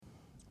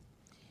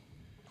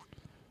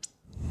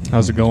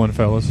How's it going,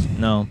 fellas?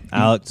 No,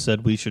 Alex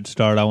said we should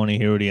start. I want to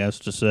hear what he has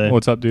to say.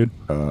 What's up, dude?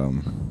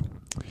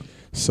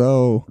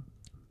 So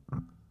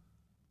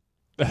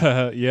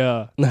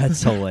yeah.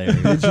 That's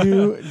hilarious.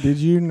 did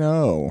you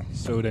know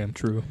So damn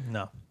true.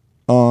 No.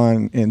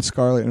 in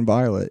Scarlet and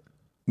Violet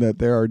that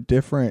there are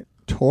different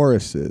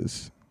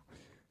Tauruses?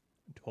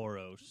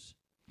 Tauros.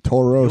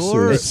 Tauruses.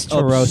 You're It's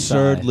Taurosi.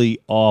 absurdly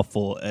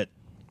awful at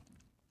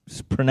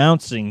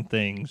pronouncing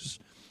things.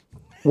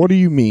 What do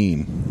you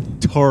mean?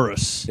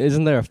 Taurus.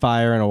 Isn't there a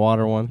fire and a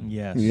water one?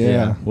 Yes.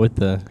 Yeah. With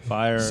the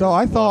Fire. So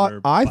I thought-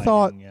 water, I fighting,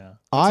 thought- Yeah.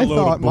 I a load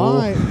thought of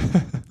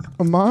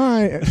bull.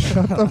 my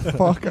shut the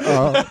fuck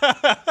up.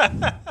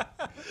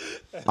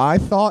 I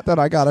thought that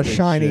I got a Good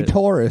shiny shit.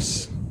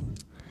 Taurus.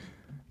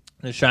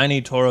 The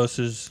shiny Tauros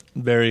is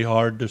very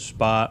hard to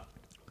spot.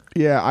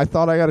 Yeah, I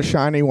thought I got a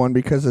shiny one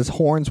because his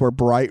horns were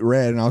bright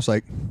red, and I was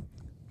like,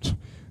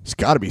 it's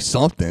got to be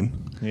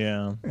something.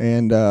 Yeah.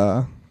 And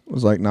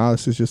was like, nah,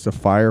 this is just a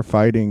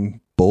firefighting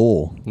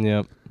bull.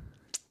 Yep.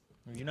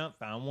 Have you not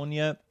found one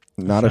yet?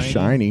 Not a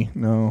shiny.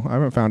 No, I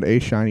haven't found a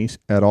shiny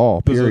at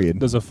all, period.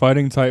 Does a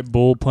fighting type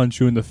bull punch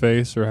you in the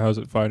face, or how's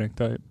it fighting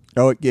type?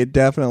 Oh, it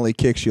definitely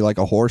kicks you like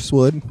a horse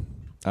would.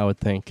 I would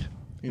think.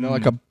 You know,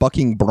 like a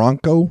bucking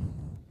bronco.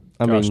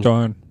 I Gosh mean,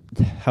 darn.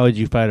 how would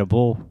you fight a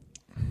bull?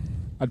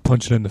 I'd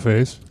punch it in the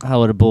face. How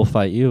would a bull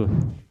fight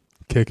you?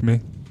 Kick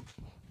me.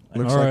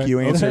 Looks All like right. you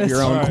answered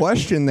your own All right.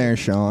 question there,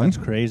 Sean. That's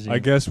crazy. I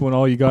guess when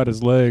all you got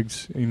is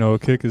legs, a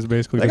kick is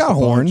basically They just got a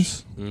punch.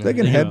 horns. They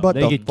can They headbutt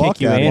they the could fuck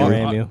kick you out and of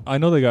ram you. you. I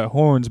know they got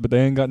horns, but they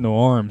ain't got no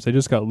arms. They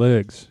just got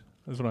legs.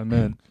 That's what I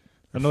meant.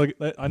 I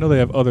know they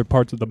have other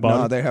parts of the No,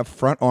 body. they have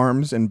front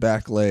arms and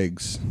back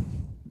legs.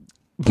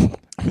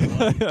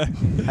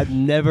 I've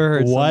never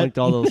heard What? someone with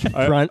all those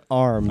front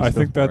arms. I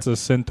think before. that's a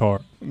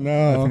centaur.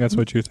 No. I think that's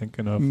what you're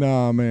thinking of.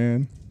 Nah,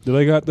 man. Do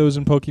they got those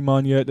in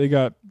Pokemon yet? They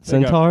got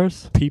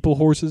centaurs. people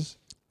horses.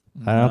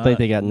 I don't think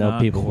they got no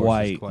Not people horses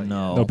quite. quite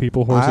No. No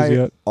people horses I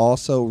yet.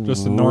 also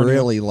Just the Narnia?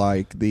 really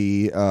like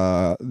the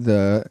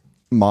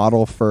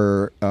model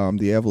for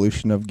the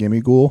evolution of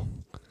Gimmighoul.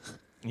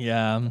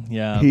 Yeah.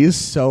 Yeah. He's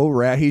so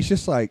He's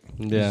just like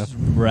Yeah. He's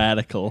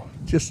radical.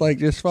 just So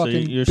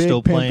fucking. you're big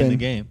still playing the pimpin'.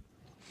 game.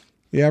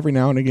 Yeah, every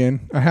now and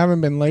again. I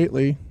haven't been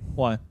lately.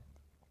 Why?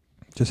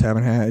 Just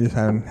haven't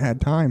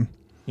had time.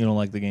 You don't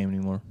like the game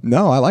anymore.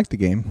 No, I like the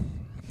game.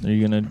 Are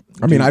you gonna?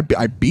 I mean, I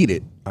beat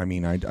it. I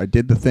mean, I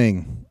did the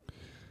thing.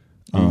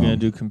 Are you gonna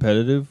do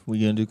competitive? We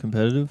gonna do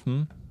competitive?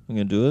 We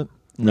gonna do it?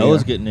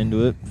 Noah's getting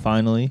into it.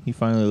 Finally, he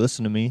finally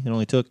listened to me. It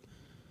only took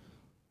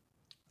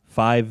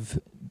 5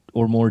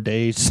 or more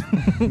days.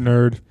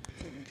 Nerd.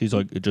 He's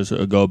like, it just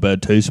got a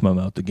bad taste in my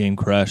mouth. The game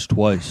crashed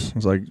twice. I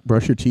was like,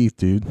 brush your teeth,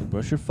 dude.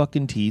 Brush your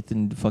fucking teeth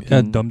and fucking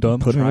Yeah, dum dum.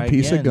 Put in try a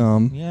piece of again.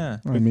 gum. Yeah,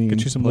 I mean,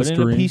 Get you some put in a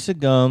Listerine. piece of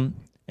gum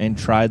and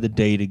try the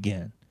date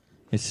again.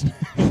 It's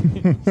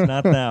it's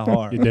not that You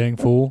hard. dang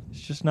fool. It's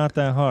just not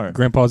that hard.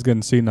 Grandpa's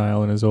getting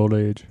senile in his old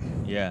age.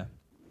 Yeah.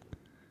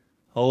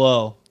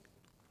 Hello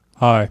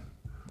Hi.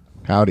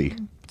 howdy.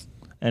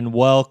 and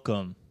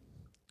welcome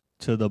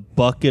to the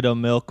Bucket of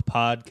Milk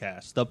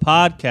podcast. The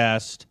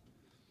podcast,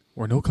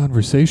 Where no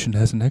conversation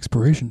has an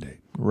expiration date.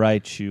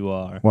 right you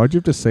are. Why'd you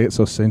have to say it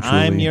so sensually?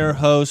 I'm your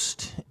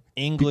host,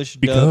 English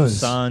Dub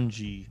because-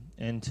 Sanji,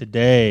 and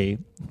today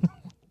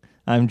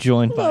I'm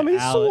joined by Alec.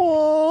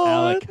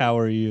 Alec, how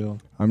are you?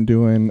 I'm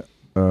doing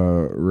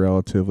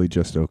relatively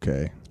just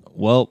okay.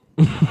 Well,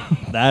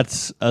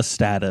 that's a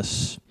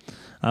status.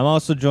 I'm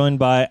also joined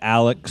by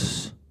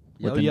Alex.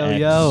 with an X.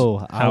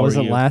 Yo. I How are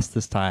wasn't you? last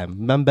this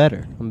time. I'm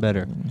better.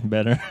 Better.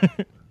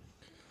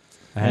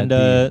 I had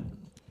And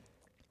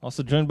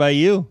also joined by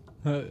you.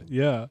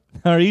 Yeah.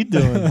 How are you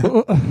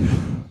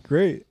doing?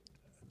 Great.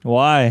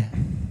 Why?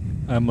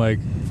 I'm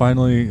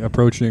finally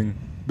approaching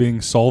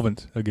being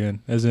solvent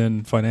again, as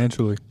in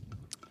financially.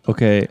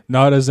 Okay,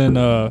 Not as in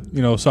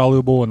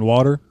soluble in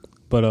water,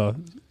 but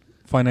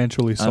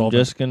financially I'm solvent.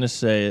 just going to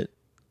say it.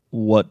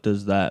 What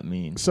does that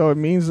mean? So it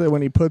means that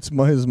when he puts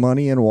his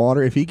money in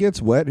water, if he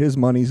gets wet, his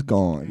money's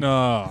gone.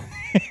 No.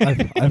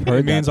 I've heard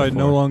It means that I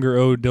no before. longer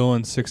owe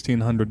Dylan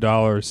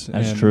 $1,600.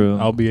 That's and true.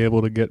 I'll be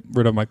able to get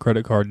rid of my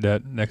credit card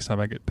debt next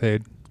time I get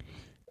paid.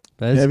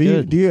 That is Have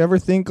good. do you ever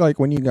think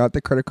when you got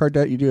the credit card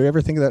debt, do you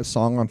ever think of that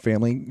song on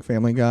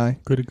Family Guy?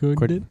 Credit card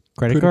debt.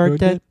 Credit card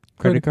debt.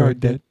 Credit card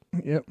debt.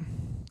 Yep.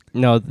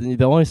 No,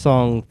 the only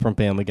song from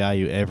Family Guy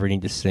you ever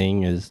need to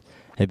sing is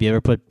 "Have you ever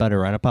put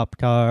butter on a Pop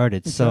Tart?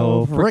 It's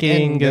so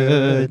freaking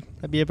good.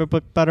 Have you ever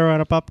put butter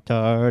on a Pop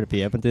Tart? If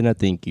you haven't, then I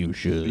think you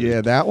should."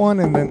 Yeah, that one,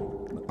 and then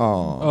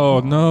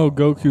Oh no,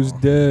 Goku's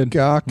dead.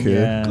 Gaku.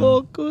 Yeah.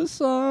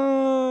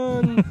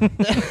 Goku-san.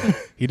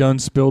 He done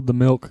spilled the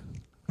milk.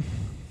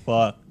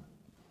 Fuck.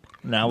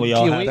 Now we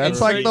all have That's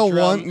to, like the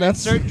one.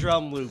 That's insert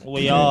drum loop.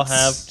 we all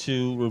have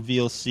to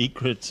reveal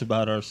secrets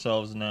about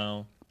ourselves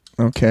now.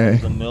 okay.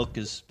 The milk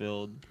is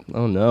spilled.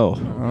 Oh no.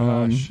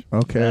 Gosh.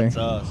 Okay. That's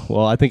us.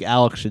 Well, I think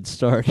Alex should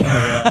start.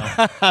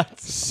 Yeah.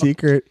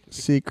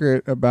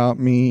 Secret about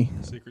me.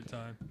 Secret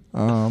time.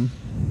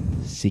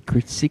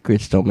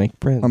 Secrets don't make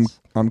friends.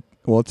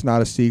 Well, it's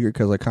not a secret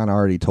because I kind of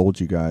already told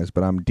you guys,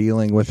 but I'm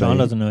dealing with Sean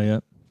doesn't know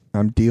yet.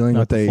 I'm dealing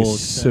Not with the a full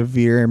extent.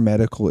 severe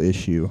medical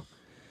issue.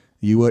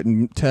 You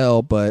wouldn't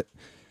tell, but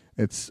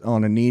it's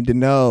on a need to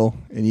know,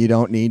 and you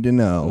don't need to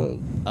know.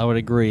 I would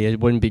agree. It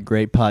wouldn't be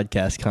great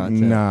podcast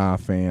content. Nah,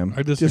 fam.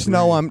 I Just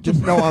know I'm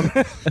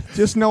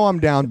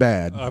down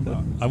bad.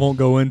 I won't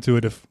go into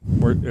it if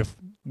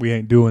we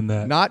ain't doing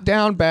that. Not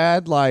down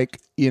bad like,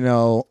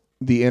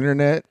 the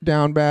internet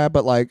down bad,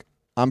 but like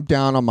I'm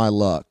down on my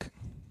luck.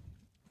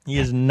 He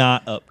is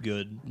not up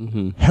good.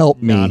 Mm-hmm.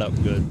 Help me. Not up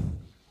good.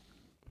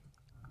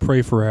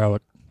 Pray for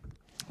Alec.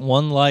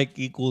 1 like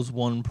equals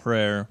 1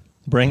 prayer.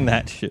 Bring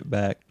that shit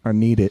back. I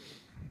need it.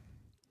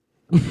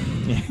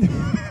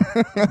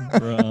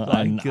 Bruh,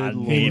 I You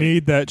need it.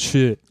 need that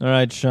shit. All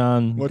right,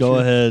 Sean, What's go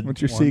your- ahead.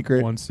 What's your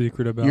secret? One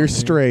secret about You're me.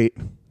 straight.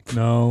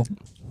 No.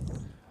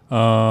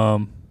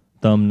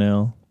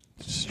 Thumbnail.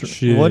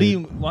 Shit.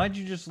 Why'd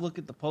you just look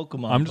at the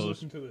Pokemon I'm just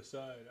post? looking to the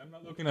side. I'm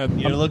not looking at.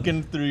 You're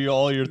looking through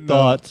all your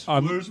thoughts.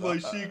 Where's my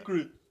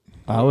secret?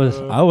 I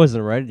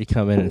wasn't ready to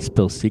come in and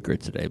spill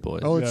secrets today,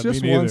 boys. Oh, it's Yeah, me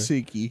just neither. one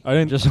Seeky. I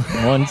didn't. Just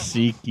One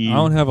Seeky. I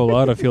don't have a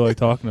lot I feel like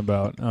talking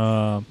about.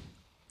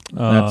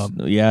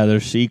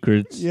 There's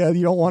secrets. Yeah,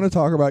 you don't want to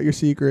talk about your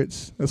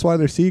secrets. That's why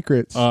they're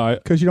secrets. A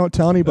Because you don't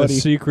tell anybody.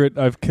 secret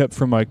I've kept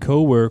from my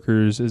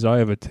coworkers is I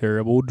have a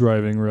terrible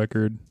driving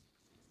record.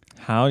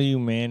 How do you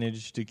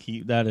manage to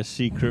keep that a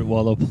secret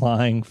while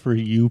applying for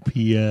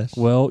UPS?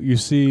 Well, you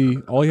see,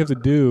 all you have to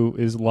do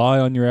is lie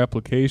on your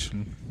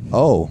application.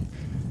 Oh.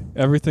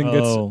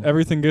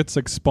 Everything gets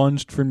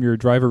expunged from your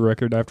driver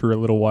record after a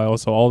little while.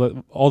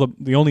 So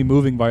the only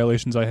moving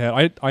violations I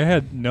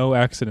had no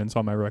accidents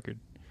on my record.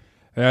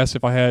 I asked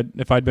if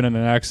I'd been in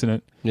an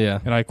accident, yeah.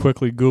 and I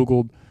quickly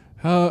Googled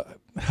how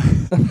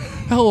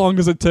long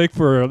does it take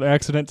for an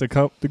accident to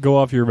go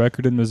off your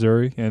record in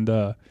Missouri, and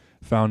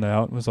found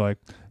out. It was like,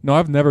 no,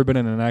 I've never been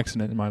in an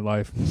accident in my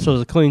life. So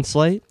it's a clean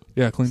slate.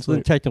 Yeah, clean So then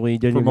slate. technically, you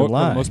didn't For even the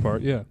lie. most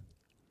part, yeah.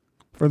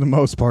 For the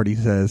most part, he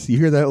says. You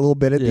hear that little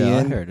bit at the Yeah, I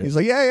end? heard it. He's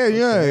like, yeah.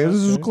 This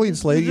is a Okay. clean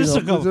slate. Just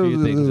a couple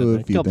few things in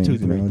there. Couple, 2,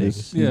 3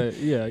 things. just-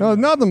 Yeah. No,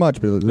 not that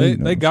much. But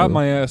They got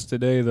my ass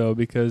today though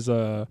because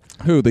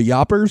Who? The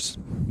Yoppers?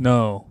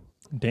 no,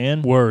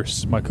 Dan?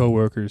 worse, my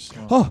coworkers.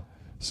 Oh.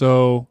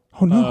 So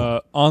Oh,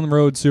 no.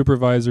 on-road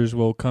supervisors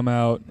will come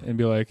out and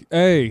be like,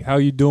 "Hey, how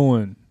you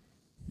doing?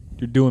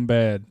 You're doing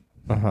bad.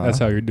 Uh-huh. That's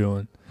how you're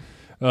doing."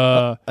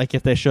 Like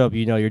if they show up,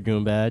 you're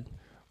doing bad.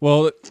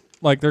 Well,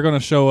 like they're gonna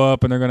show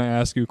up and they're gonna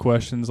ask you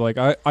questions. Like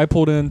I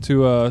pulled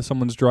into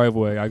someone's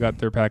driveway. I got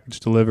their package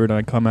delivered and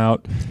I come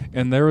out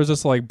and there was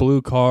this like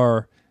blue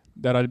car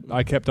that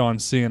I kept on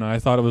seeing. I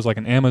thought it was like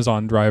an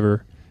Amazon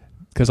driver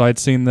because I'd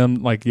seen them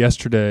like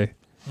yesterday.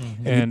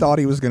 Mm-hmm. And he thought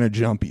he was going to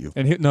jump you.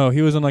 And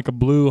he was in like a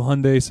blue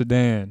Hyundai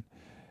sedan,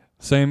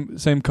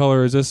 same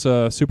color as this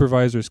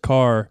supervisor's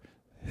car.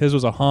 His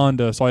was a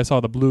Honda, so I saw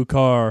the blue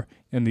car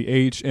and the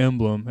H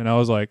emblem, and I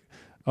was like,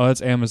 "Oh,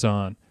 that's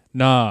Amazon."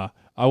 Nah.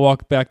 I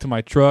walk back to my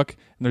truck,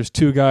 and there's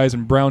 2 guys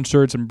in brown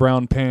shirts and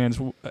brown pants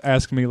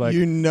asking me like,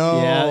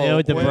 Yeah,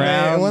 with the when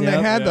brown, When they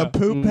yep. had the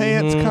poop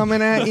pants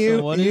coming at you,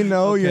 So what you is-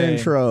 know you're in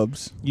okay.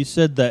 trubs. You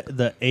said that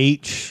the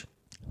H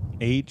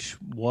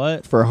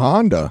what? For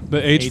Honda.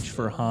 the H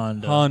for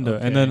Honda. Honda,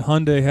 Okay. and then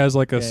Hyundai has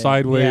like a Okay.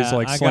 sideways Yeah,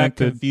 like I got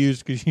slanted.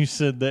 confused because you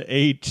said the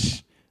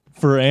H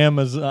for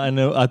Amazon.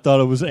 I thought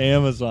it was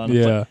Amazon. I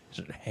was Yeah. like, is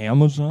it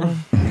Amazon?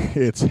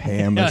 It's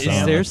Amazon.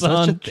 Is there such a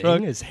Amazon truck.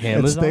 thing as It's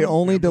Amazon? they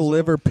only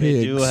deliver pigs.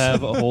 They do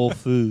have a Whole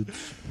Foods.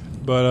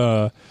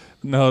 But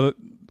no,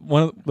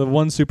 the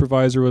one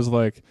supervisor was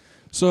like,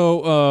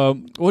 "So,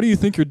 what do you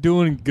think you're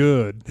doing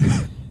good?"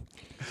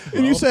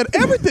 And you said,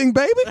 everything,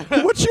 baby.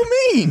 What you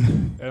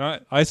mean?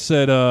 And I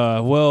said,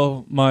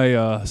 "Well,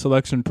 my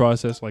selection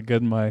process, like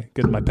getting my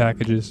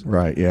packages,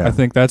 Right, yeah. I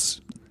think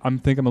I'm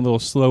a little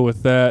slow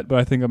with that, but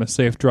I think I'm a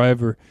safe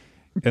driver."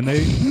 And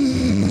they,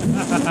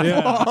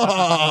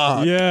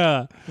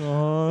 yeah.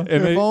 And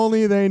if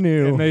only they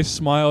knew. And they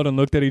smiled and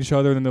looked at each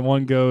other, and then the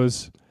one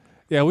goes,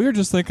 "Yeah, we were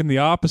just thinking the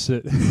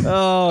opposite."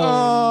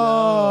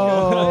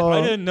 Oh.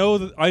 I didn't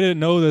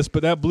know this,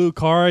 but that blue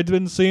car I'd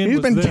been seeing. He's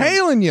was been them.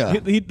 tailing you.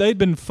 They'd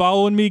been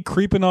following me,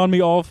 creeping on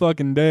me all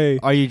fucking day.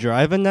 Are you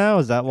driving now?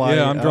 Is that why?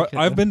 Yeah, okay.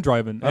 I've been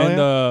driving,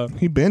 Oh, and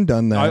He been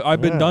done that.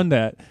 I've been Yeah. done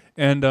that,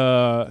 and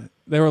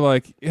they were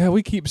like, "Yeah,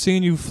 we keep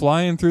seeing you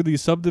flying through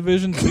these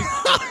subdivisions.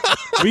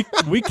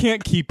 we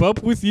can't keep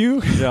up with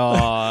you."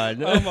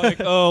 God. I'm like,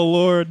 "Oh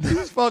Lord."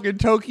 He's fucking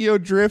Tokyo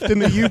Drift in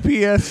the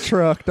UPS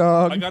truck,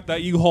 dog. I got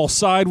that U-Haul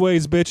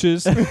sideways,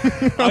 bitches.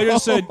 I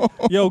just said,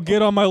 "Yo,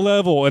 get on my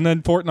level," and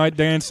then Fortnite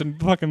danced and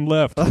fucking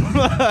left.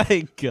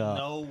 My God.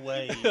 No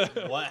way.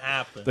 What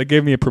happened? They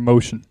gave me a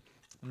promotion.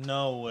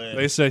 No way.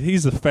 They said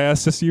he's the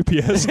fastest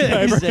UPS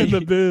driver said in the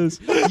biz.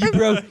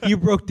 You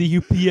broke the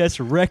UPS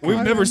record.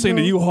 We've never seen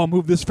a U-Haul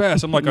move this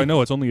fast. I'm like, I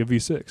know, it's only a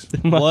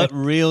V6. What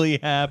really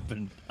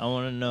happened? I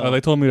want to know.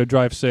 They told me to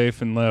drive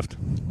safe and left.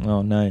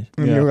 Oh, nice.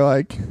 And Yeah. you were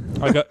like,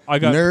 I got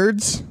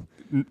nerds.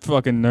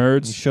 fucking You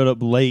nerds. showed up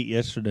late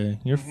yesterday.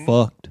 You're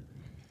fucked.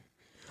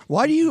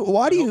 Why do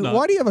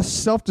you have a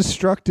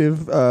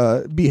self-destructive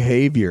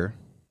behavior?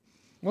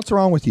 What's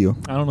wrong with you?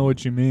 I don't know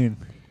what you mean.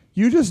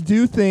 You just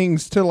do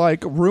things to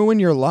like ruin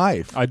your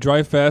life. I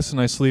drive fast and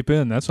I sleep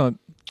in. That's not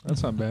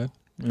bad.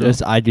 You know?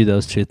 Yes, I do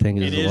those two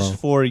things It as is well.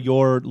 for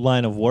your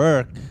line of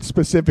work.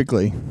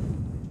 Specifically.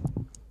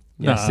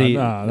 Yeah, Nah, see,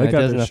 nah, they that got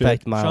doesn't their shit.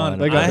 affect my Sean, line.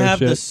 they of got I their have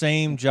the shit.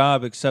 same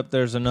job except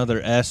there's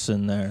another S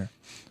in there.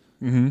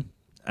 Mm-hmm.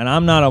 And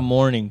I'm not a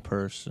morning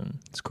person,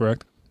 That's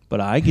correct.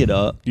 but I get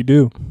up You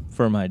do.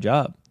 for my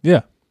job.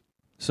 Yeah.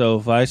 So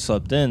if I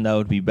slept in, that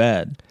would be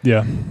bad.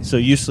 Yeah. So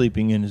you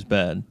sleeping in is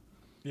bad.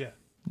 Yeah.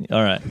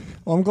 All right.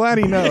 Well, I'm glad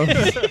he knows.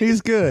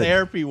 He's good.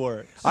 Therapy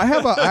works. I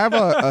have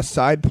a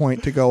side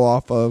point to go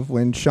off of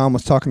when Sean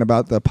was talking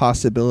about the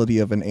possibility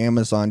of an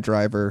Amazon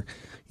driver,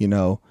 They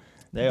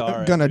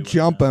are gonna everywhere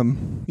jump now.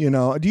 him.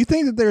 Do you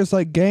think that there's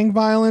like gang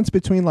violence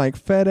between like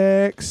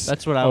FedEx,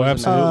 That's what I Oh, was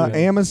absolutely.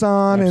 imagining.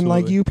 Amazon, and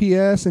like Absolutely.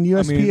 UPS and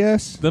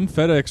USPS? Them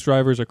FedEx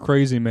drivers are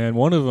crazy, man.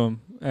 One of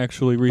them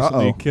actually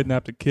recently Uh-oh.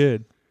 kidnapped a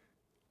kid.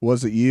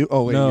 Was it you?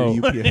 Oh wait, No.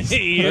 you're UPS.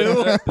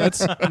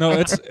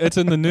 It's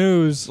in the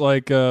news.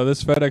 Like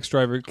this FedEx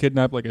driver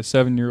kidnapped like a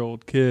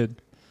 7-year-old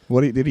kid.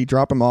 Did he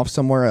drop him off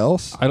somewhere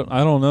else? I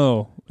don't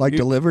know. Like He-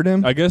 delivered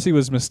him? I guess he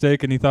was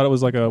mistaken. He thought it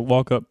was like a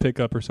walk-up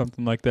pickup or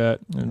something like that.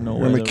 No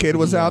When way the that kid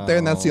was out there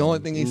and that's the No. only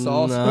thing he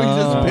saw, so he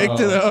just No. picked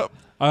it up.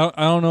 I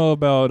don't know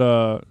about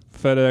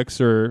FedEx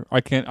or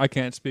I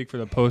can't speak for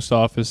the post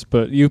office,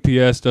 but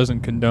UPS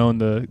doesn't condone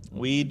the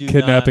we do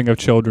kidnapping not, of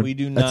children. We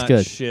do That's not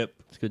good. ship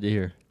It's good to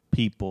hear.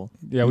 people.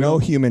 Yeah, No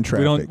human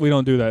traffic. we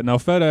don't do that. Now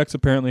FedEx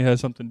apparently has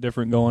something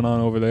different going on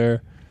over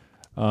there.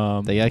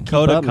 They got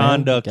Code of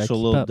conduct's a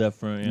little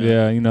different.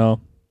 Yeah,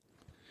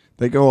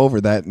 They go over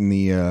that in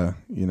the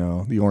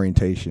the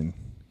orientation.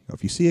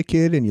 If you see a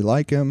kid and you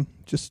like him,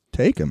 just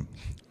take him.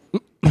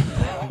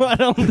 I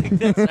don't think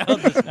that's how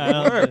this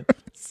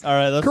All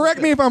right, let's Correct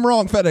me if I'm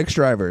wrong, FedEx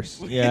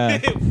drivers. Yeah.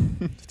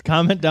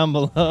 Comment down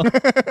below.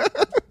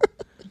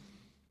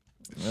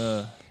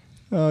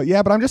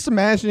 Yeah, but I'm just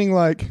imagining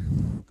like,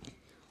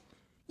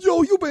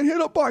 yo, you've been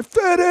hit up by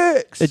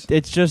FedEx.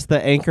 It's just the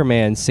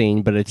Anchorman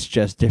scene, but it's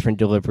just different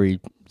delivery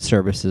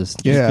services.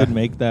 Yeah. You could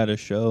make that a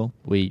show.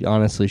 We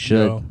honestly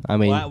should. No. I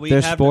mean, Well, we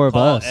there's have 4 to of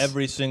call us.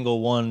 every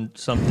single one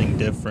something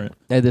different.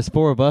 Hey, there's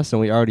 4 of us, and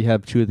we already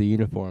have 2 of the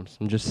uniforms.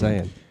 I'm just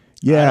saying. I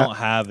Yeah, don't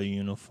have a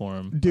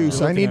uniform.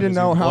 Deuce, I looking need at to his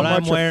know how what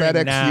much I'm a wearing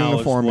FedEx now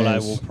uniform is. What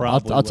is. I will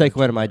probably I'll take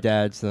wear one of my to work.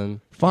 dad's then.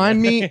 Find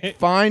me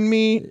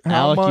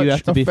how Alec, you have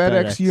much to a be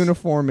FedEx FedEx.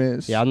 uniform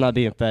is. Yeah, I'm not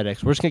being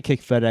FedEx. We're just gonna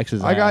kick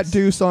FedEx's I got ass.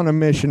 Deuce on a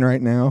mission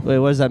right now. Wait,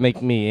 what does that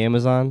make me?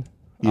 Amazon?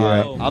 Yeah. All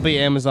right, Oh. I'll be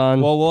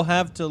Amazon. Well, we'll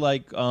have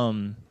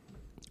to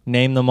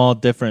name them all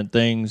different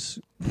things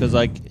because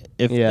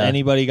if Yeah.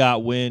 anybody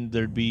got wind,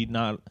 there'd be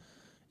not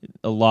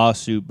a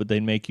lawsuit, but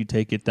they'd make you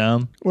take it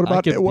down. What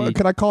about could be-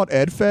 could I call it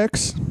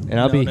EdFex? and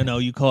I'll be. No.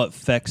 You call it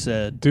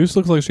FexEd. Deuce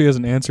looks like she has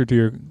an answer to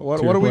your. What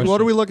to your are we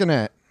question. looking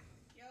at?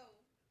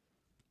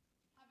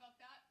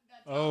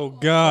 Oh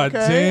God,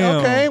 Okay, damn.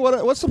 okay.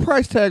 What's the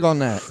price tag on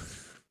that?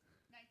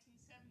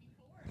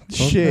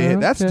 Shit,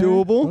 that's okay,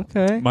 doable.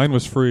 Okay. Mine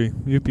was free.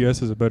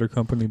 UPS is a better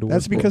company to work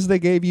That's for. because they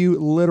gave you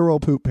literal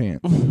poop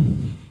pants.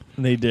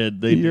 They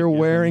did. You're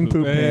wearing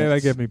poop Hey, they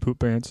pants. gave me poop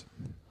pants.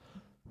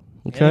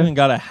 You even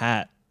got a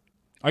hat.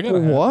 I got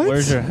a hat. What?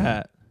 Where's your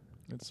hat?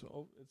 It's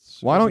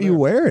Why don't you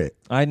wear it?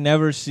 I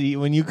never see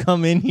when you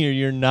come in here.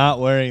 You're not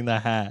wearing the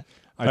hat.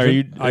 I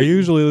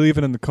usually leave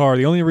it in the car.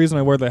 The only reason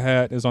I wear the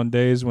hat is on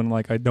days when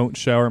I don't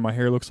shower and my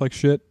hair looks like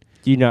shit.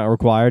 You not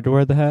required to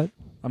wear the hat?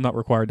 I'm not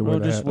required to wear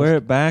the just hat. wear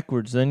it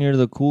backwards. Then you're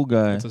the cool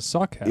guy. It's a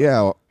sock hat.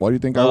 Yeah. Why do you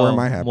think I wear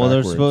my hat Well,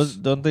 backwards? they're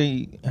supposed. Don't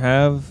they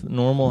have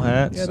normal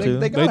hats Yeah, too? they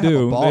They gotta have a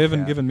do. ball They haven't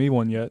cap. given me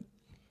one yet.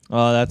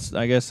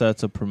 I guess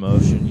that's a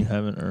promotion you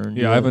haven't earned.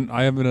 Yeah, yet.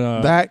 I haven't.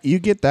 That you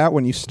get that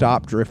when you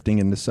stop drifting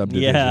into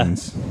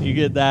subdivisions. You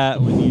get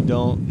that when you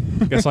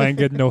don't. Guess I ain't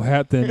getting no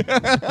hat then.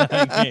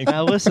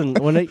 Now listen,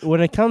 when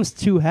it comes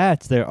to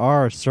hats, there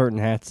are certain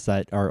hats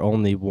that are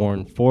only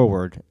worn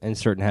forward, and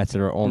certain hats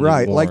that are only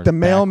Right, worn like the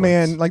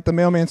backwards.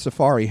 mailman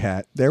safari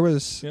hat. There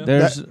was. Yeah.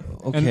 There's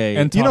okay.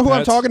 And You know top who I'm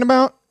hats. talking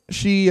about?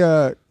 She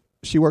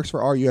works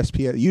for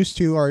RUSP. Used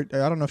to, or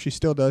I don't know if she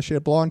still does. She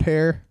had blonde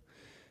hair.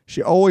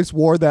 She always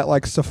wore that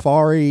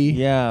safari.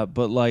 yeah,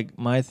 but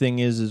my thing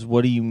is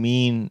what do you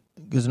mean?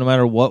 Because no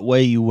matter what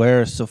way you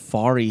wear a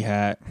safari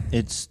hat,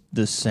 it's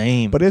the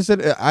same. But is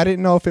it? I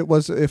didn't know if it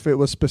was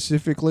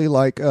specifically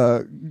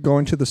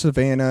going to the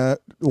savannah,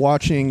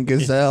 watching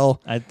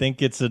gazelle. I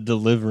think it's a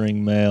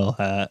delivering mail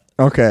hat.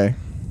 Okay,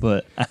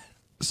 But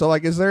so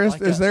is there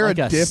is there like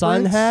a difference?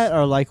 sun hat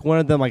or like one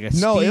of them like a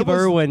No, Steve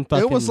Irwin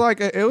fucking? it was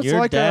your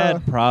like dad a.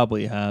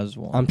 probably has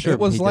one. I'm sure It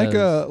was he like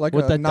does. a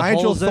With the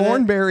Nigel holes in it?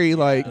 Thornberry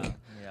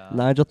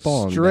Nigel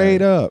Thorne.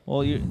 straight up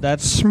Well,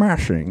 that's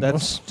smashing.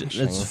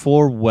 it's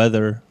for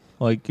weather.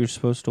 You're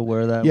supposed to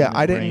wear that. Yeah, when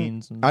I it didn't.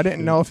 rains and I didn't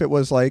shit. know if it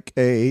was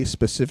a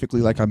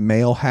specifically a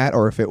male hat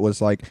or if it was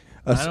I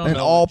don't an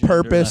know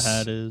all-purpose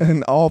what gender the hat is.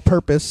 an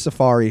all-purpose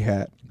safari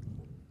hat.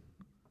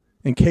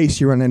 In case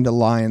you run into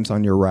lions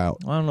on your route.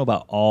 I don't know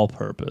about all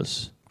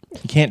purpose.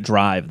 You can't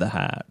drive the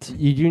hat.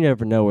 You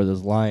never know where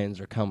those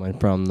lions are coming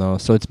from, though,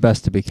 so it's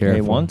best to be careful.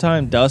 Hey, one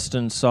time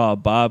Dustin saw a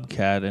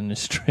bobcat in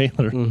his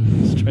trailer,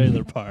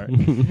 park.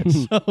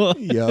 So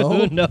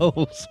who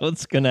knows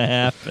what's gonna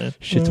happen?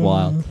 Shit's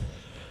wild.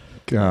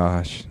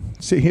 Gosh.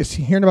 See,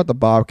 hearing about the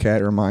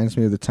bobcat reminds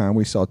me of the time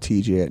we saw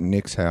TJ at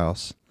Nick's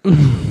house.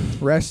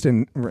 Rest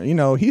in,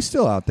 he's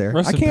still out there.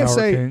 Rest I in can't power,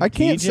 say King. I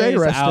can't say TJ's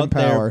rest out in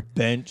power. there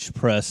bench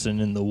pressing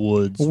in the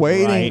woods,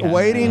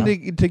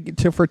 waiting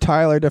to for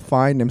Tyler to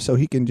find him so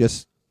he can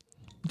just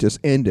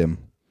end him.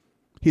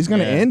 He's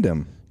gonna end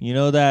him. You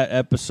know that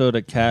episode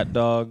of Cat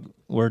Dog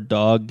where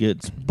dog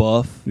gets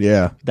buff?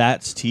 Yeah,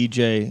 that's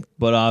TJ,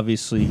 but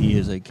obviously he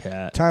is a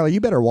cat. Tyler, you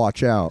better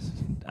watch out.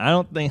 I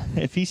don't think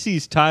if he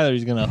sees Tyler,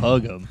 he's gonna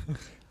hug him.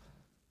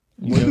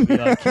 You're gonna be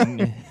like, I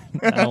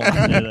don't want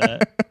to do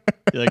that.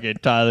 You're like, hey,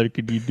 Tyler,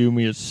 could you do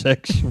me a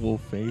sexual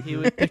favor? He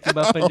would pick him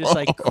up and just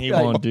He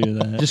won't do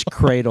that. just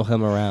cradle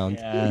him around.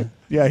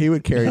 Yeah, he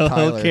would carry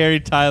Tyler. He'll carry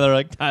Tyler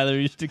like Tyler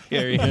used to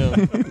carry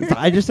him.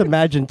 I just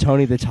imagine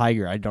Tony the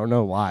Tiger. I don't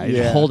know why.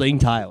 Yeah. Holding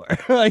Tyler.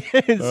 We're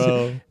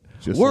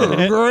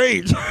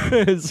great.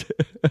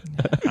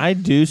 I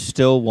do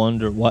still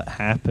wonder what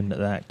happened to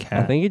that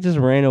cat. I think it just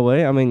ran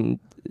away. I mean,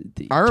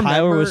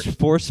 Tyler was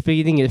force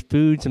feeding it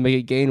food to make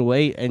it gain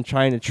weight and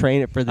trying to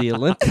train it for the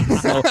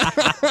Olympics. So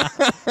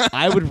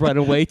I would run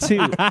away too.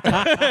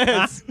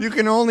 You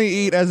can only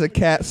eat as a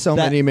cat so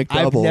many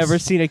McDoubles. I've never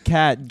seen a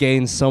cat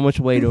gain so much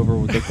weight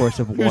over the course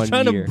of 1 year.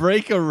 trying to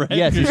break a record.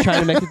 Yes, he's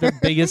trying to make it the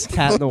biggest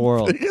cat in the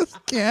world.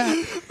 Biggest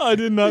cat. I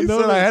did not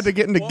know. I had to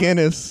get into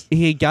Guinness.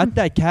 He got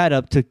that cat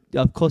up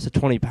close to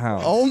 20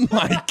 pounds. Oh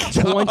my god,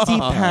 20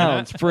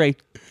 pounds for a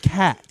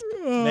cat.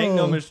 Make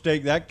no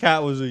mistake, that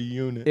cat was a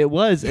unit. It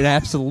was an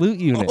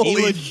absolute unit.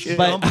 He would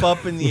jump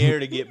up in the air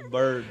to get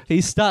birds. He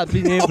stopped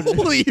being able to.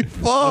 Holy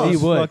fuck! He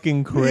would.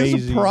 Fucking crazy.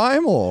 He's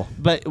primal.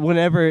 But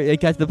whenever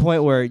it got to the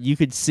point where you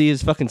could see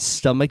his fucking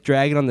stomach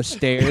dragging on the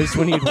stairs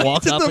when he'd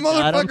walk up the and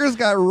at him, motherfucker's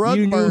got rug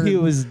you knew burn. he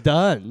was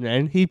done,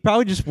 man. He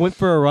probably just went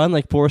for a run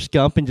like Forrest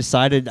Gump and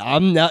decided,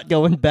 I'm not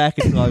going back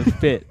until I'm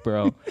fit,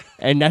 bro.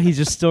 And now he's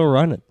just still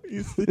running.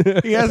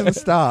 He hasn't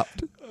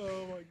stopped.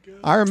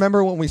 I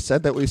remember when we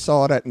said that we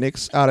saw it at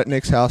Nick's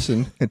house,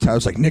 and Ty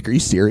was like, "Nick, are you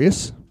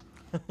serious?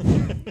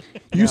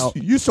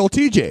 You saw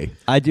TJ."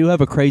 I do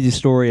have a crazy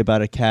story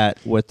about a cat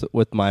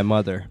with my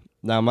mother.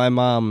 Now, my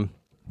mom,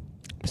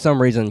 for some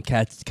reason,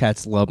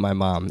 cats love my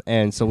mom,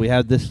 and so we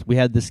had this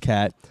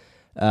cat.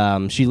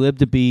 She lived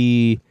to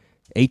be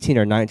 18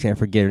 or 19, I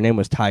forget. Her name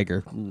was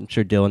Tiger. I'm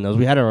sure Dylan knows.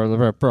 We had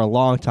her for a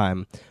long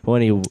time.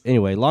 Well,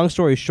 anyway, long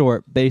story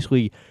short,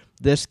 basically,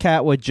 this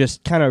cat would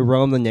just kind of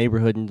roam the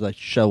neighborhood and like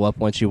show up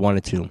when she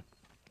wanted to.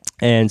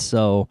 And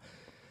so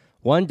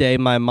one day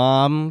my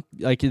mom,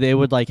 they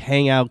would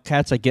hang out,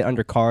 cats get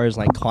under cars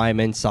and climb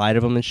inside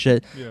of them and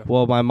shit. Yeah.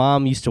 Well, my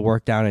mom used to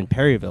work down in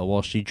Perryville.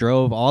 Well, she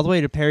drove all the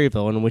way to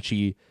Perryville, and when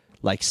she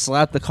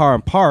slapped the car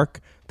and park,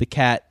 the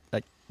cat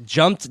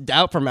jumped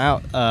out from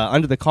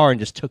under the car and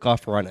just took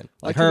off running.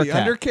 Her the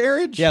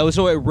undercarriage? Yeah,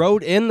 so it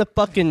rode in the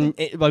fucking,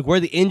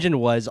 where the engine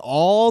was,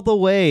 all the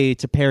way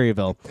to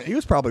Perryville. He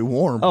was probably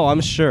warm. Oh,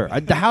 I'm sure.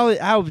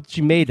 How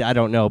she made it, I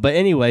don't know. But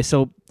anyway,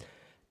 so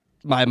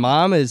my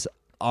mom is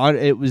on,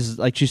 it was,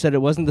 like she said,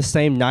 it wasn't the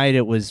same night,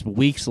 it was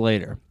weeks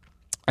later.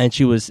 And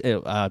she was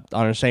on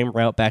her same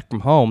route back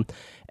from home,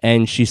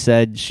 and she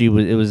said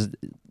it was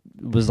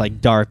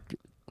dark,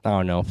 I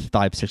don't know,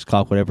 5, 6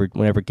 o'clock, whenever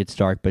it gets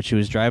dark. But she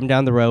was driving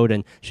down the road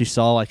and she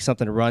saw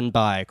something run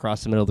by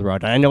across the middle of the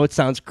road. And I know it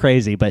sounds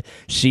crazy, but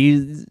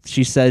she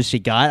says she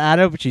got out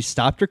of it. She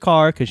stopped her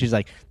car because she's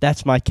like,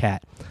 that's my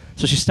cat.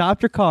 So she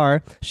stopped her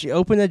car. She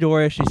opened the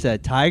door. She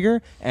said,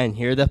 Tiger. And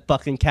here the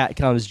fucking cat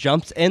comes,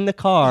 jumps in the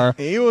car,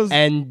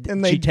 and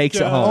she takes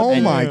it home. Oh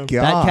and my god!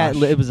 That cat,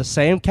 it was the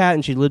same cat,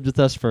 and she lived with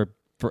us for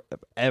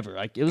forever.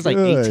 It was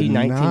 18,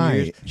 19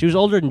 years. She was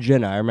older than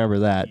Jenna. I remember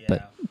that. Yeah.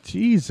 But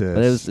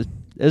Jesus. But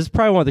it was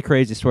probably one of the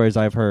craziest stories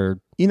I've heard.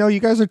 You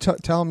guys are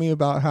telling me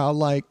about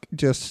how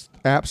just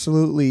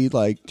absolutely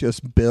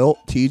just built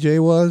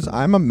TJ was.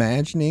 I'm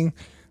imagining,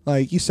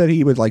 you said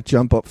he would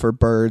jump up for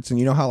birds, and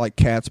you know how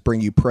cats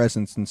bring you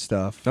presents and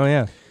stuff. Oh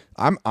yeah.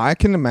 I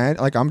can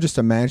imagine, I'm just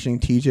imagining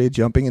TJ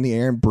jumping in the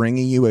air and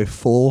bringing you a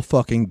full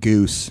fucking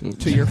goose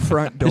to your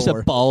front door. Just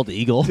a bald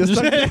eagle. Just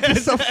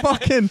a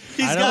fucking.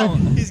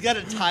 He's got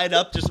it tied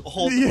up, just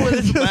holding it with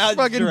his just mouth,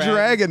 fucking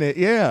dragging it.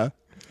 Yeah.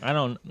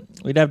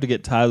 We'd have to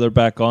get Tyler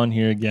back on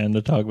here again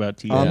to talk about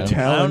TJ. I'm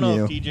telling I don't know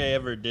you. if TJ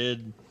ever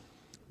did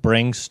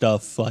bring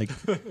stuff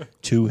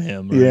to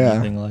him or Yeah.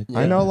 anything like that.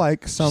 I know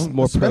some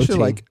more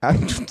especially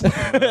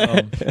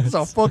protein. It's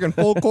a fucking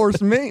full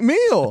course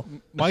meal.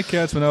 My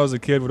cats, when I was a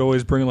kid, would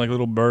always bring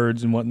little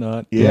birds and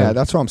whatnot. Yeah,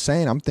 that's what I'm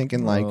saying. I'm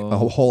thinking a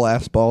whole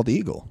ass bald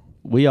eagle.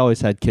 We always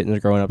had kittens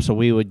growing up, so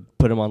we would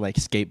put them on like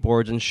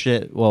skateboards and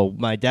shit. Well,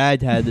 my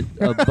dad had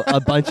a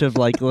bunch of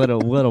like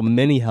little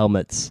mini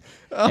helmets,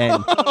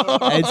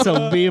 and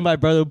so me and my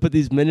brother would put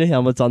these mini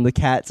helmets on the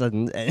cats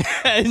and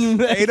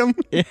ate them.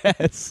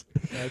 Yes,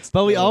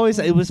 but we always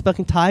it was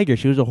fucking Tiger.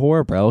 She was a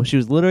whore, bro. She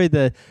was literally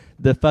the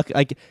fuck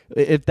like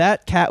if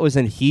that cat was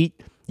in heat.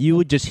 You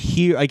would just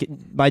hear, like,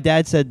 my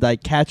dad said,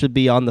 like, cats would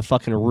be on the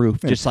fucking roof,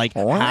 just like,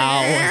 howl,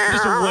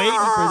 just waiting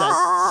for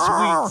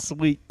that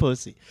sweet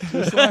pussy.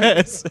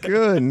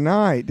 Good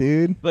night,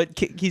 dude. But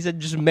he said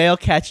just male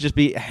cats just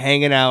be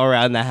hanging out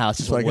around the house.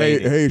 It's Just like,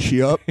 waiting. hey, is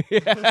she up?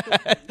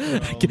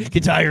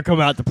 Can Tiger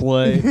come out to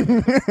play?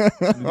 You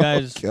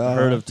guys God.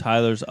 heard of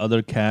Tyler's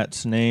other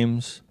cat's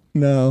names?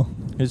 No.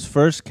 His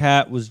first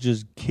cat was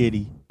just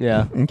Kitty,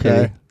 Yeah.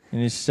 Okay.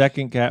 and his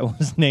second cat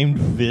was named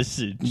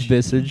Visage.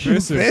 Visage.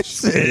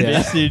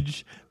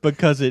 Visage,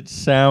 because it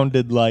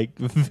sounded like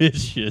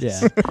vicious.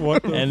 Yeah.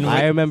 What the And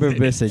I remember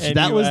Visage. and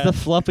That you was the asked-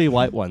 fluffy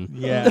white one.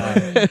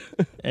 Yeah.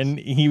 And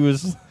he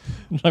was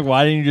like,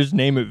 why didn't you just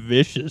name it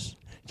Vicious?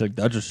 He's like,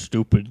 that's just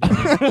stupid.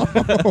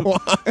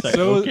 It's like,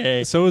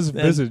 okay. So is And-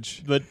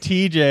 Visage. But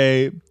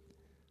TJ,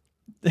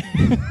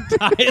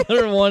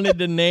 Tyler wanted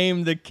to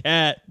name the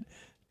cat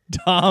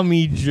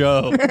Tommy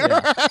Joe.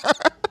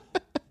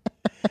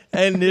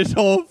 And this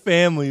whole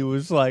family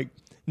was like,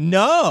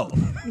 no.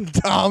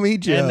 Tommy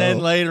Joe. And then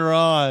later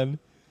on,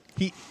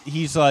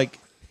 he's like,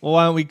 well,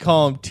 why don't we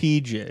call him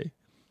TJ?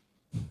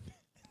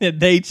 And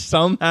they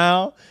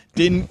somehow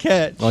didn't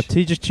catch. Well,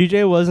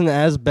 TJ wasn't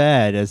as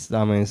bad as,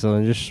 I mean, so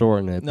they just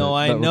shorten it. No, but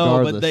I know,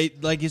 regardless, but they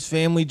like his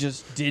family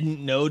just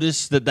didn't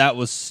notice that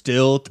was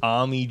still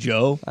Tommy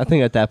Joe. I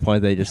think at that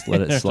point they just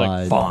let it It's slide.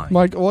 like, fine.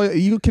 Like, well,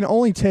 you can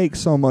only take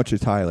so much of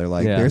Tyler.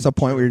 Like, Yeah. there's a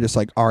point where you're just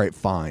like, all right,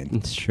 fine.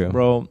 It's true.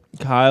 Bro,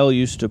 Kyle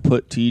used to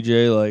put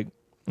TJ like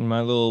in my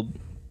little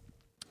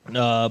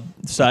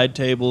side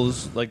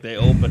tables, like they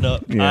open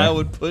up. Yeah. Kyle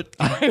would put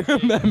I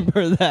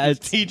remember that.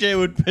 TJ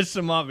would piss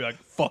him off, be like,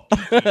 fuck you,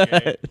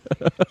 TJ.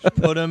 Just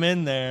put him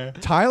in there.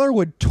 Tyler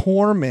would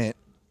torment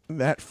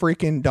that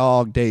freaking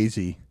dog,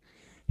 Daisy.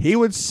 He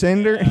would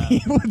send her.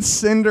 He would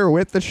send her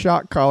with the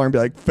shock collar and be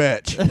like,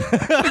 "Fetch, go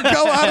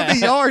out of the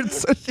yard,"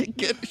 so she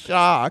get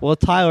shocked. Well,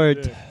 Tyler,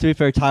 to be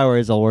fair, Tyler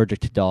is allergic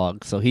to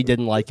dogs, so he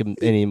didn't like him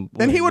any.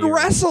 And he would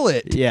wrestle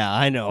it. Yeah,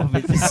 I know.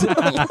 Like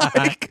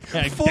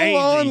full Daisy.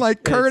 on,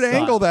 like Kurt It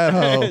Angle that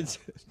hoe.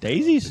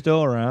 Daisy's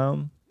still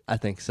around. I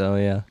think so.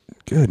 Yeah.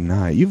 Good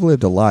night. You've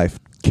lived a life,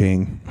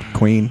 king,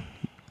 queen,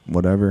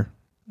 whatever.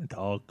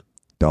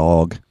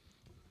 Dog.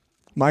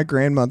 My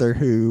grandmother,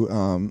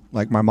 who,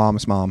 like my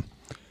mom's mom,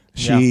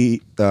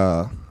 she,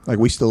 like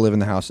we still live in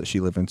the house that she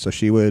lived in. So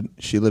she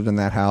lived in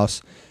that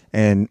house,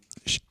 and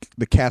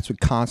the cats would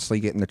constantly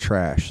get in the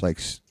trash, like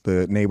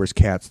the neighbors'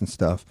 cats and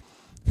stuff.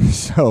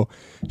 So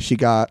she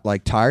got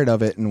like tired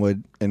of it and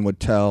would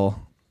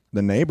tell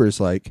the neighbors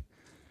like,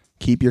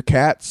 keep your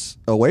cats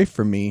away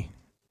from me,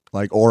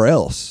 like, or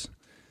else.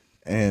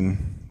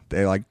 And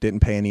they like didn't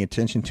pay any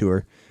attention to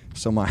her.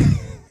 So my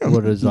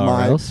What does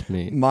our else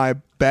mean? my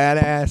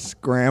badass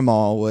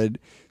grandma would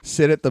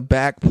sit at the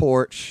back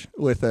porch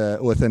with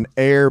an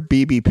air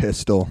BB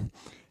pistol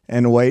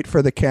and wait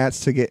for the cats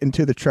to get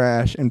into the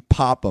trash and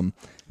pop them.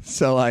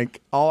 So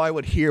like all I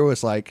would hear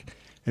was like,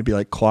 it'd be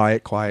like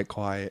quiet, quiet,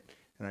 quiet,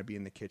 and I'd be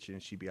in the kitchen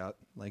and she'd be out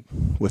like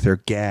with her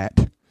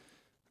GAT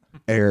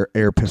air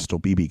pistol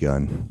BB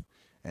gun,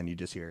 and you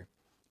just hear.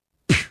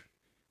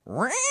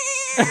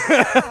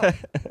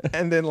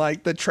 And then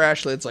like the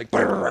trash lid's like.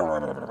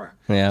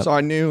 Yeah. So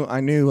I knew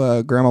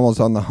Grandma was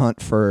on the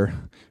hunt for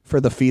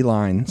the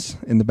felines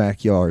in the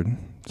backyard.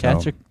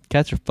 So.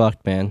 Cats are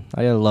fucked, man.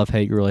 I got a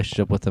love-hate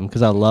relationship with them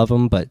because I love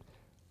them, but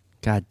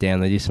god damn,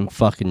 they do some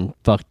fucking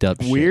fucked up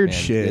Weird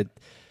shit. shit.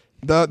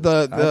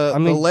 The I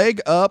mean-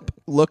 leg up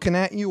looking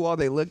at you while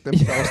they lick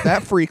themselves,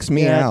 that freaks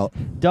me out.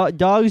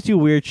 Dogs do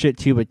weird shit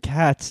too, but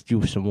cats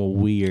do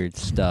some weird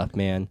stuff,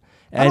 man.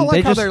 And I don't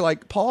like how just, they're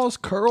like paws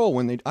curl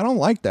when I don't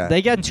like that.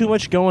 they got too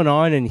much going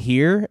on in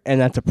here, and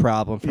that's a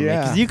problem for me.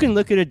 Yeah. Because you can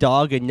look at a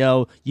dog and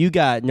know you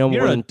got no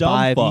You're more a than dumb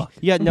five. fuck.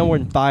 You got no more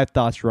than 5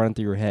 thoughts running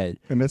through your head.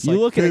 And it's you like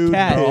look at a food,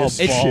 cat, piss,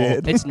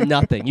 shit. it's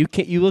nothing. You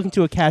can't. You look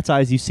into a cat's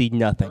eyes, you see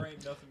nothing. There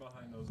ain't nothing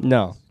behind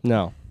those.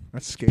 No,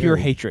 That's scary. pure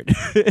hatred.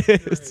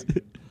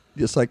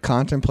 Just like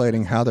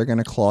contemplating how they're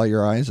gonna claw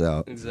your eyes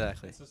out.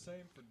 Exactly. It's the same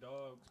for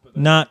dogs, but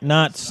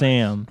Not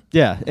Sam.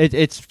 Yeah,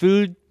 it's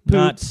food, poop,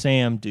 Not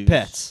Sam, dude.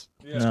 pets,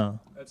 yeah, No.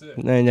 that's it.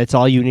 and that's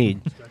all you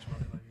need. Scratch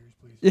my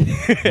ears,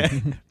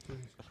 please.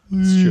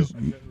 It's I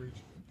can't reach.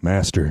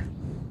 Master.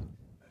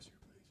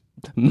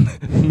 true.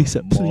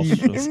 Misa,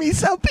 Monstrous. Me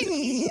so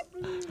pee.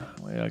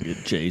 Wait, I'll get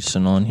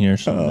Jason on here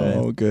someday.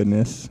 Oh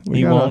goodness.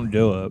 He won't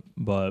do it,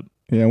 but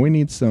Yeah, we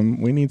need some.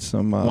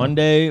 one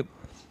day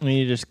we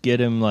need to just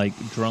get him like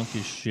drunk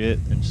as shit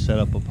and set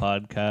up a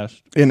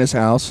podcast. in his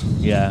house.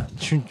 Yeah.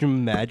 Can you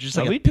imagine just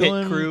like Are a we pit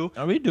doing crew?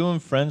 Are we doing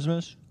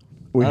Friendsmas?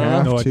 We I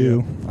have no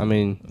to. I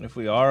mean, And if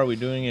we are we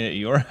doing it at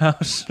your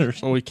house or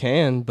something? we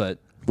can, but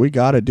We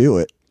got to do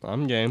it.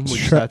 I'm game. We It's,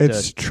 just have to,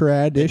 it's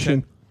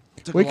tradition.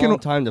 took we a can- long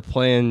time to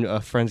plan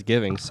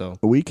Friendsgiving, so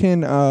We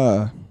can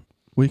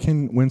we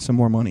can win some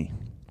more money.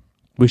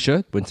 We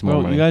should win some more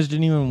Bro, money. you guys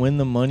didn't even win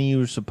the money you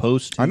were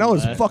supposed to. I know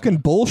it's fucking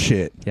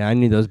bullshit. Yeah, I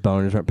knew those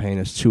boners aren't paying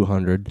us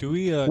 $200. Do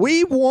we?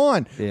 We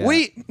won. Yeah.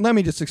 Let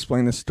me just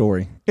explain this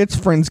story. It's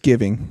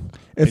Friendsgiving.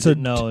 It's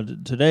No,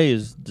 today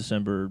is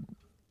December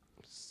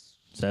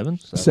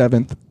 7th?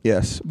 7th,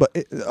 yes. But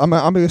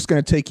I'm just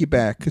going to take you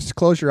back. Just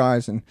close your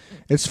eyes, and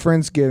it's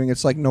Friendsgiving.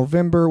 It's like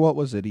November, what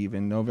was it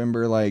even?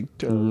 November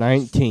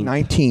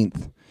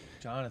 19th.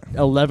 Jonathan.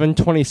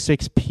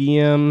 11:26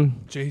 p.m.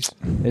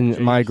 Jason.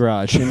 in my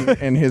garage.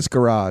 In his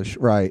garage,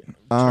 right.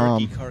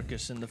 Turkey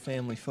carcass in the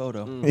family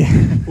photo.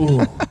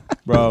 Ooh.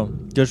 Bro,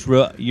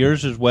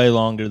 yours is way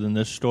longer than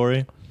this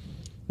story.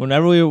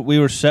 Whenever we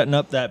were setting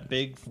up that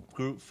big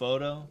group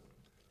photo,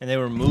 and they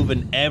were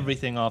moving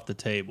everything off the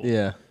table.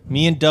 Yeah.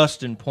 Me and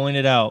Dustin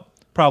pointed out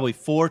probably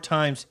 4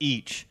 times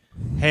each,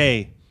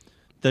 hey,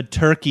 the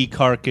turkey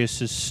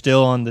carcass is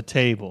still on the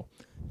table.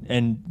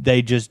 And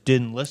they just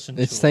didn't listen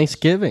to It's us.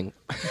 Thanksgiving.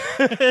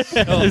 It's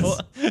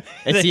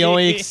the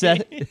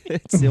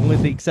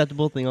only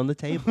acceptable thing on the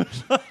table.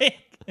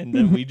 And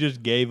then we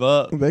just gave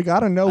up. They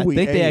got to know I we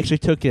think they ate. actually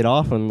took it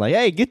off and like,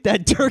 hey, get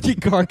that turkey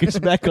carcass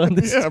back on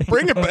this. Yeah,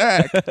 bring it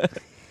back.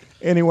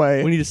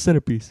 Anyway, We need a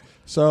centerpiece.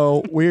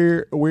 so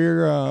we're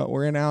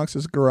in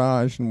Alex's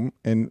garage, and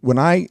when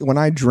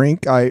I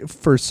drink, I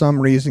for some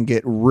reason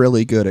get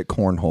really good at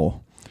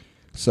cornhole.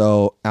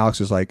 So Alex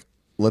was like,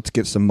 let's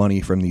get some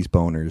money from these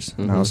boners.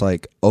 And I was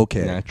like,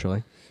 okay.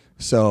 Naturally.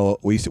 So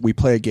we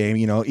play a game,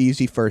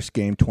 easy first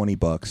game,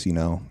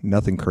 $20,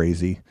 nothing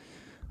crazy.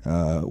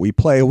 We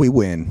play, we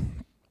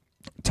win.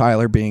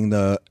 Tyler, being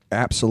the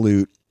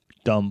absolute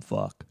Dumb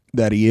fuck.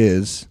 that he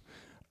is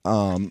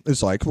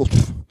like, well,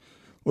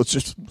 let's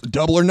just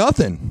double or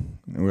nothing.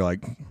 And we're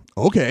like,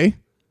 okay,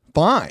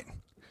 fine.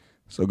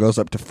 So it goes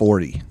up to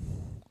 40.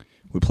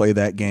 We play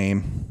that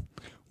game.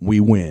 We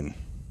win.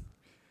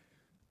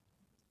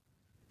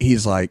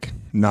 He's like,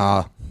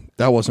 nah,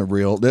 that wasn't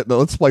real.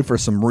 Let's play for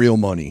some real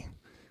money.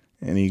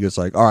 And he goes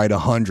like, all right,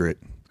 100.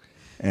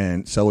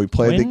 And so we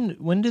played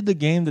When did the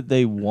game that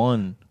they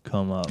won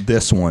come up?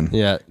 this one.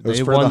 Yeah, It was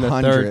they for won the the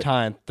 100. third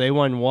time. They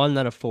won 1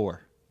 out of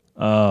 4.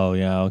 Oh,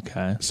 yeah,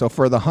 okay. So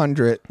for the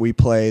 100, we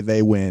play,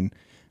 they win.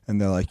 And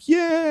they're like,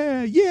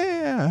 yeah,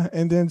 yeah.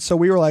 And then so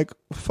we were like,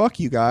 fuck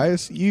you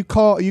guys. You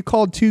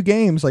called 2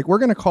 games. Like, we're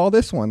going to call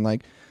this one.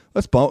 Like,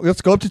 let's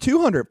go up to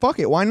 200. Fuck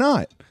it. Why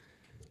not?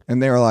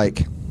 And they were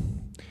like,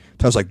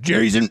 I was like,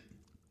 Jason,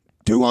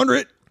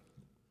 200.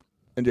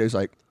 And Jay's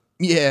like,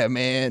 yeah,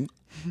 man.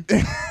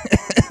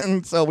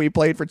 And so we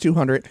played for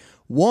 200.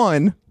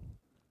 Won,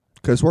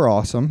 because we're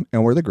awesome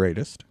and we're the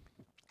greatest.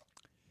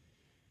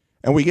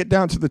 And we get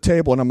down to the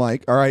table, and I'm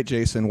like, all right,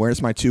 Jason,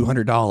 where's my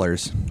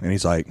 $200? And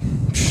he's like,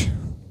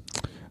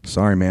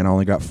 sorry, man, I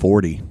only got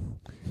 40.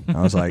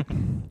 I was like,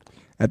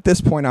 at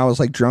this point, I was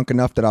like drunk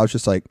enough that I was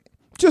just like,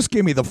 just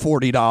give me the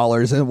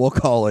 $40 and we'll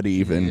call it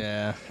even.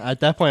 Yeah. At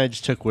that point, I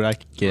just took what I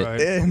could get.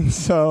 Right. And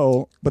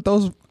so, but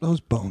those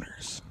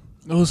boners.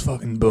 Those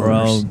fucking Bro,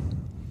 boners.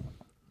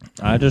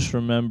 I just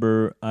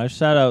remember I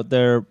sat out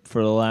there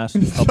for the last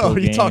couple So of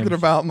you games. talking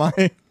about my...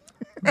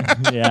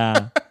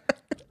 Yeah.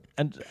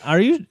 And are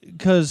you,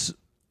 because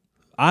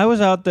I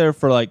was out there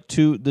for like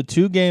the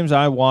 2 games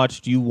I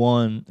watched, you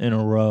won in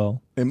a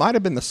row. It might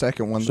have been the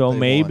second one. So that they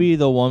maybe won.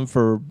 the one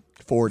for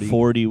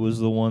 40. was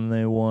the one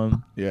they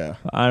won. Yeah.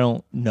 I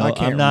don't know. I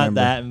can't I'm not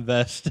remember. that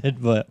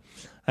invested, but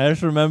I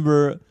just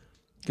remember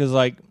because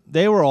like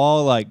they were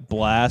all like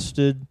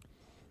blasted.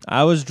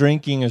 I was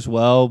drinking as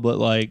well, but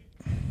like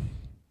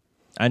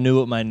I knew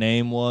what my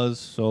name was,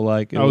 so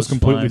like I was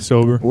completely fine.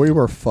 sober. We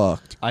were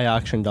fucked. I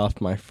auctioned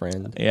off my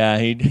friend. Yeah,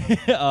 he.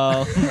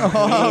 Oh,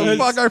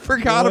 fuck, I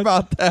forgot What?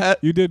 about that.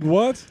 You did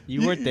what?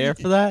 You weren't there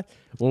for that?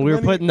 When we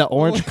were putting the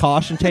orange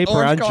caution tape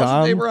Orange around caution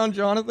John tape around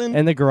Jonathan?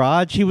 in the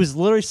garage, he was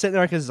literally sitting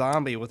there like a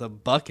zombie with a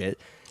bucket.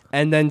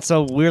 And then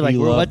so we were like, He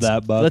well, loved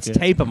that bucket. let's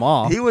tape him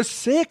off. He was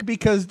sick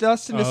because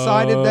Dustin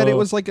decided that it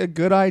was like a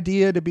good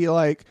idea to be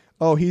like,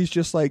 oh, he's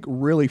just like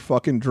really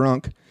fucking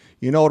drunk.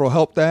 You know what'll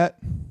help that?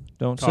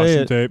 Don't say Caution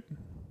it. tape.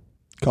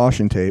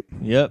 Caution tape.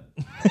 Yep.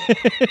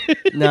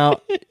 now,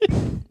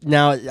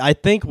 I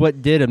think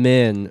what did him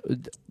in,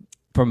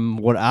 from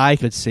what I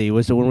could see,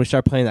 was that when we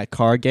started playing that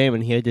card game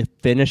and he had to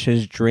finish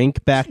his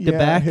drink back to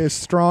back. His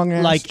strong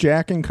ass Like-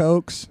 Jack and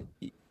Cokes.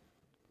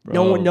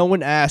 No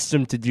one asked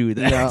him to do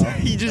that. No.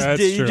 he just That's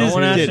did. He true. No just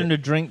one asked did him it. to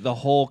drink the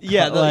whole.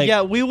 Yeah,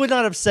 like, we would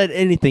not have said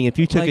anything if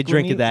you took Like a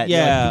drink when of that. you-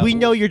 yeah. Like, we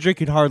know you're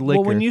drinking hard liquor.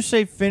 Well, when you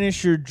say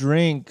finish your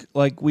drink,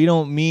 like we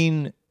don't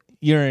mean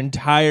your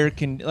entire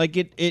like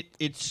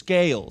it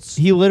scales.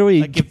 he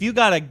literally Like if you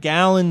got a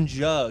gallon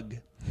jug,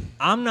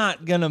 I'm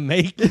not gonna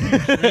make you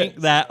drink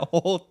that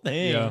whole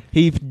thing. Yeah.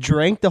 he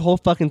drank the whole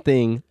fucking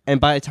thing,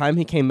 and by the time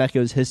he came back, it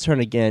was his turn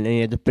again, and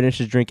he had to finish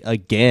his drink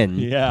again.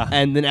 Yeah.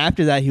 And then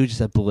after that, he was just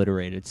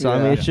obliterated. So I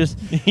mean, Yeah. it's just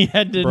He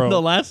had to. Bro.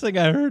 The last thing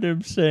I heard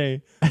him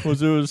say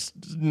was it was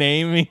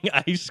naming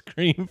ice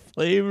cream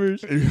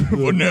flavors.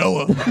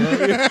 Vanilla.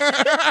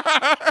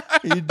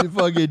 He's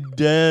fucking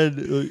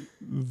dead.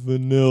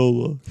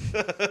 vanilla.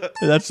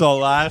 That's the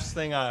last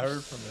thing I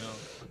heard from him.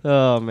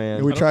 Oh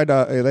man.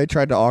 They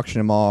tried to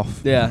auction him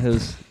off. Yeah,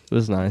 it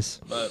was nice.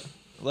 But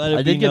let it I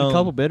be did get a known,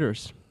 couple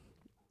bitters.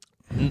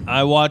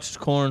 I watched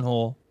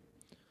Cornhole,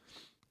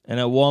 and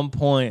at one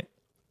point,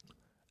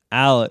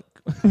 Alec,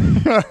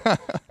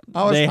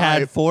 they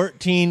had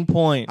 14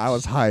 points. I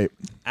was hyped.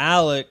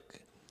 Alec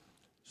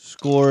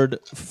scored,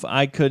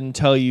 I couldn't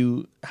tell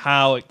you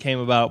how it came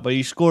about, but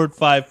he scored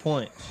 5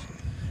 points.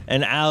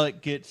 And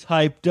Alec gets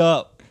hyped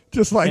up.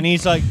 Just like, And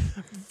he's like,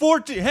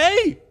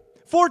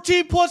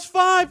 14 plus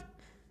 5,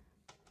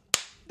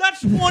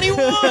 that's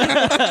 21.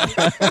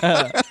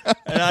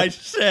 And I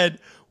said,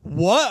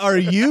 what are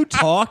you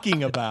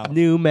talking about?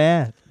 New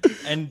math.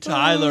 And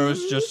Tyler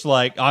was just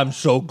like, I'm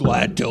so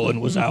glad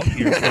Dylan was out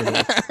here for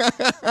this.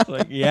 It's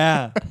like,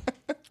 yeah.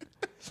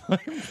 It's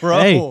like, bro,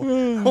 Hey.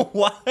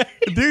 why?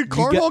 dude,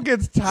 cornhole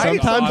gets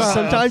tight.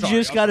 Sometimes you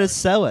just gotta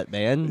sell it,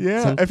 man.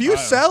 Yeah, if you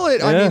sell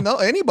it, I Yeah. mean,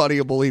 anybody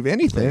will believe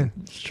anything.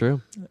 It's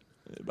true.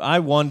 I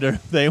wonder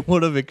if they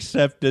would have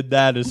accepted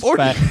that as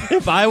fact.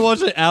 If I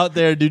wasn't out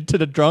there due to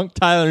the drunk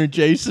Tyler and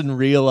Jason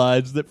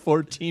realized that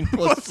 14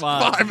 plus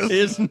 5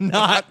 is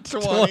not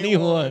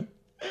 21.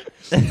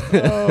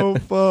 Oh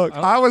fuck!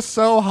 I was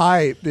so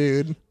hyped,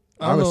 dude.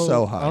 I was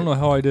so hyped. I don't know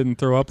how I didn't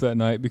throw up that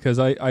night because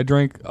I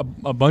drank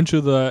a bunch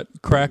of that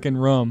Kraken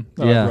rum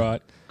that I Yeah.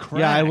 brought.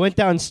 Yeah, I went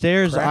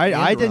downstairs. Crack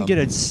I and didn't rum. get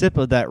a sip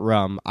of that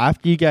rum.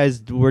 After you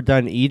guys were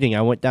done eating,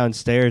 I went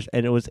downstairs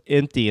and it was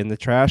empty in the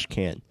trash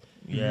can.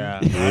 Yeah,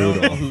 I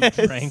don't know who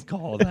drank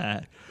all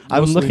that.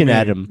 I'm Mostly looking me.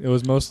 at him. It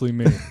was mostly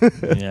me. Yeah,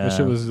 That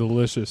shit was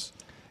delicious.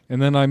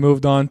 And then I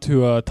moved on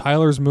to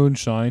Tyler's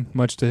Moonshine,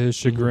 much to his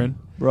chagrin.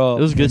 bro.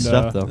 It was good And,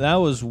 stuff though. That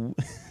was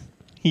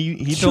he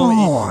told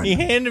Sean. me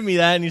he handed me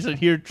that and he said,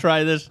 "Here,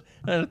 try this."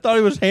 And I thought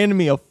he was handing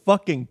me a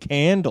fucking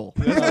candle.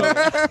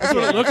 That's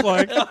what it looked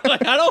like.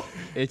 Like, I don't.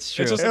 It's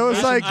true. just- It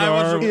was like, I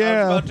was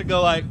yeah. about to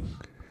go like,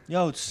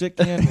 "Yo, it's sick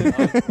candle."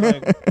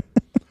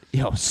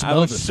 Yo, I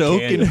smell was this so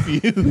candle.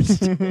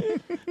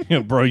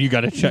 confused. Bro, you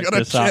got to check You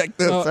gotta this out. check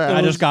this out.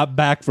 I just got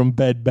back from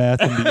Bed Bath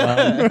and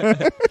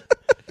Beyond.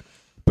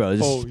 Bro,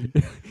 this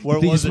Where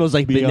think it was smells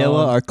like Beyond?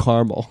 vanilla or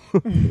caramel.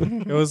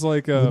 It was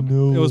like it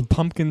was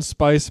pumpkin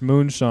spice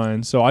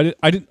moonshine. So I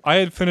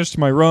had finished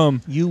my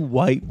rum. You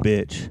white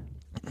bitch.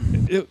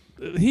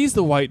 He's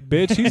the white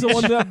bitch. He's the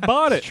one that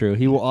bought it. True.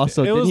 He will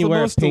also It didn't was he the wear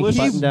a most pink delicious-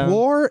 button He down?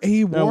 wore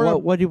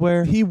what did he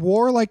wear? he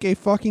wore like a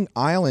fucking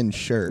island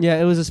shirt. Yeah,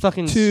 it was this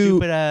fucking To-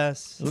 stupid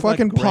ass. Looked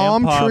Fucking like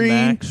palm Grandpa tree.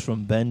 Max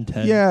from Ben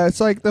 10. Yeah, it's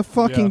like the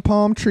fucking Yeah.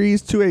 palm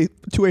trees to a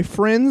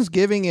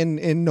Friendsgiving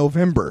in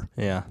November.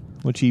 Yeah.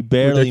 Which he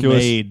barely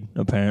Ridiculous. made,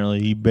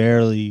 apparently. He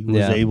barely was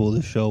Yeah. able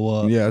to show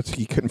up. Yeah,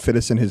 he couldn't fit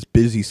us in his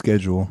busy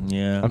schedule.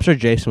 Yeah. I'm sure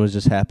Jason was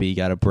just happy he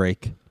got a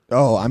break.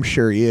 Oh, I'm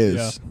sure he is.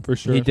 Yeah, for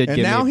sure. He did And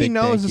give me now a he big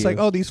knows thank it's you. like,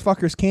 oh, these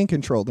fuckers can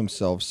control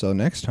themselves. So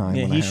next time,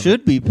 Yeah, when I he have-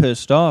 should be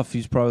pissed off.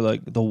 He's probably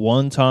like, the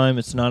one time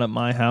it's not at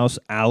my house,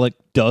 Alec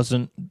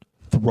doesn't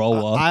throw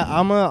up.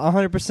 I'm a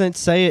 100%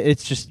 say it.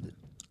 It's just,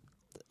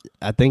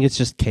 I think it's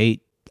just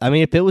Kate. I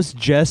mean, if it was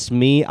just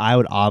me, I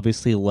would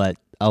obviously let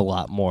a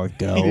lot more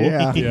go.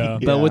 Yeah, Yeah.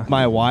 But with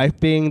my wife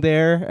being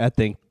there, I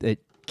think it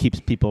keeps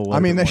people. a little I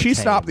mean, bit she more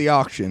stopped tame. the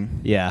auction.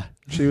 Yeah.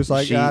 She was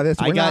like, She- "This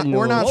I we're got not, into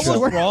we're a not, what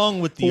little- was we're, wrong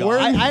with the we're,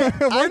 auction?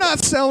 we're not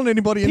selling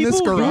anybody in this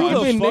People garage."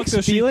 have the fuck mixed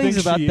does she feelings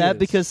think about she that is?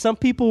 because some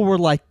people were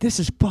like, "This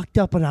is fucked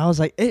up," and I was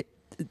like, "It."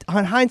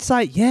 On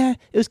hindsight, yeah,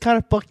 it was kind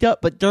of fucked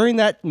up, but during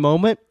that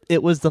moment,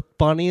 it was the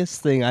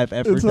funniest thing I've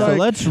ever It's done. So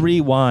let's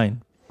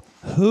rewind.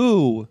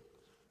 Who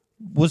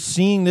was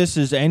seeing this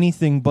as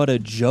anything but a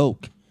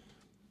joke?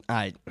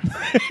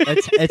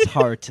 It's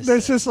hard to say.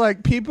 There's just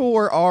like people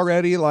were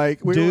already like,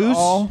 we were Deuce?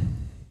 all.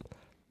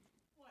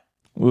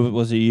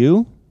 Was it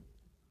you?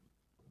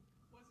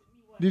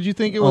 Did you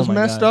think it Oh was my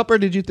messed God. up, or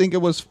did you think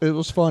it was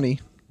funny?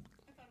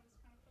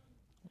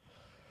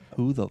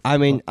 Who the I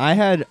mean, I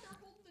had.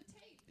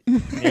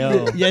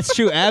 Yo. Yeah, it's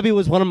true. Abby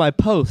was one of my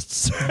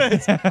posts.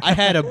 I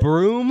had a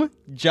broom,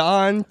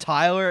 John,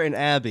 Tyler, and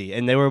Abby,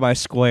 and they were my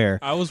square.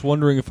 I was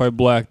wondering if I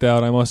blacked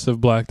out. I must have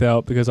blacked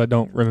out because I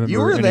don't remember. You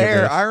were any of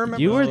there. this. I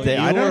remember. You were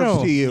there. I don't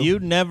know. To you. You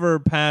never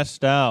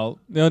passed out.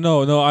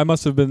 No. I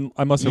must have been.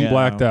 I must have Yeah.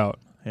 blacked out.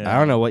 Yeah. I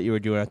don't know what you were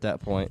doing at that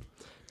point,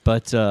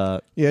 but Yeah,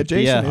 Jason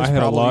Yeah, is I had a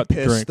probably lot to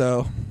pissed drink.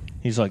 though,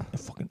 He's like,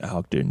 fucking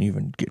Alec didn't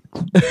even get.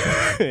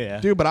 yeah.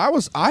 dude. But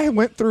I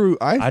went through.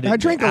 I didn't-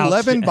 drank Alex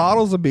 11 didn't-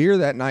 bottles of beer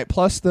that night,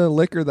 plus the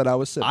liquor that I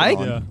was sipping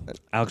on. Yeah.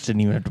 Alex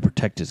didn't even have to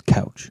protect his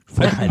couch.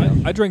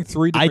 I drank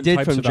 3 I different did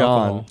types from of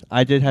John. alcohol.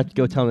 I did have to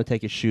go tell him to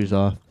take his shoes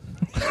off.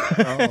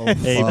 Oh,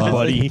 Hey, fuck.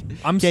 buddy.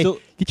 I'm Okay, still.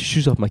 get your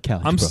shoes off my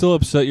couch. I'm bro. still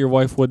upset your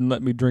wife wouldn't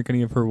let me drink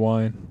any of her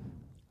wine.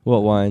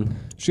 What wine?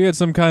 She had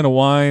some kind of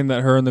wine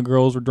that her and the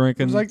girls were It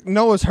drinking. was like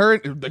no, it was her.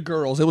 The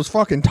girls. It was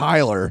fucking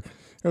Tyler.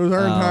 It was her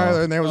and Oh.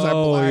 Tyler, and there was that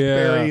Oh, blackberry.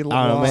 yeah. I don't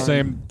know,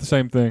 wine. the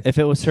same thing. If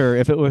it was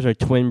her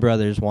twin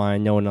brother's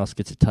wine, no one else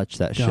gets to touch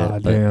that shit.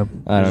 God but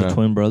damn. I don't He's know. a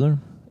twin brother.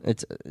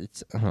 It's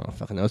I don't know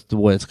fucking know. It's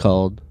what it's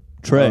called.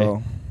 Trey.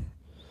 Oh.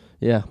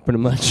 Yeah, pretty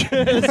much.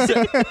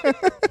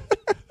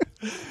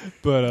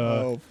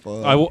 But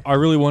I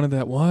really wanted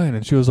that wine,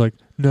 and she was like,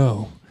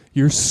 "No,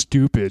 you're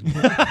stupid."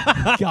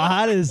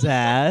 Got his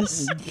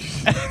ass.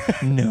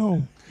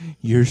 No,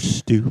 you're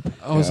stupid.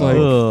 I was like,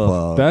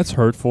 fuck. "That's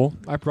hurtful."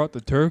 I brought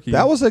the turkey.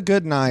 That was a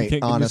good You night,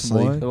 can't give me some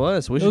honestly. wine? It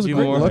was. We It should was do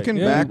great. more. Looking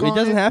Yeah. back It on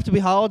doesn't it, have to be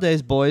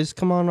holidays, boys.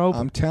 Come on over.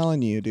 I'm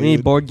telling you, dude. We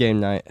need board game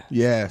night.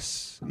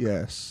 Yes.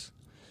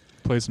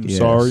 Play some Yes.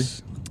 Sorry.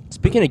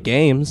 Speaking of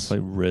games, Play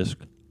Risk.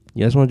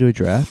 you guys want to do a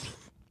draft?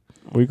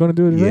 Are we going to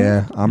do it?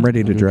 Yeah, I'm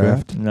ready to Okay.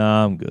 draft.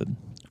 Nah, I'm good.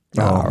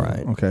 All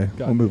right. Okay,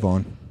 we'll move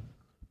on.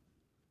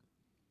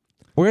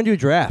 We're going to do a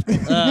draft.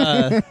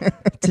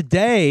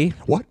 Today,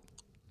 What?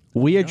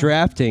 we are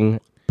drafting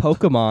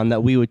Pokemon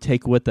that we would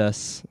take with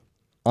us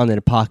on an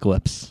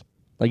apocalypse.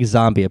 Like a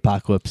zombie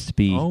apocalypse to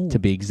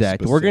be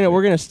exact. We're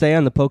gonna stay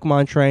on the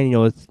Pokemon train,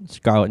 with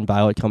Scarlet and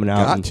Violet coming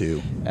out. Got and,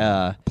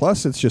 to.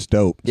 Plus, it's just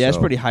dope. Yeah, it's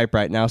so. pretty hype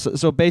right now.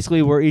 So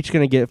basically, we're each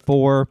gonna get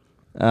 4.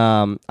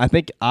 I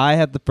think I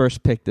have the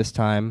first pick this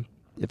time,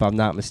 if I'm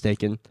not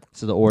mistaken.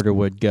 So the order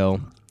would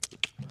go.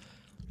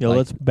 Yo, Like-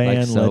 let's ban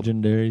like so.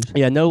 legendaries.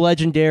 Yeah, no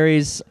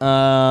legendaries.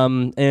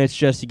 And it's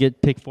just you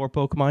pick 4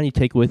 Pokemon you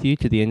take with you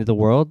to the end of the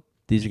world.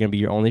 These are gonna be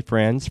your only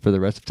friends for the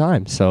rest of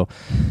time. So,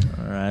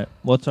 All right.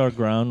 What's our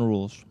ground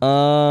rules?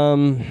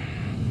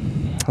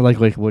 like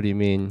what do you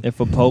mean?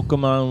 If a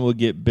Pokemon would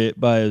get bit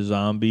by a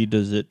zombie,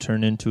 does it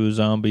turn into a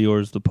zombie,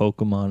 or is the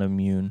Pokemon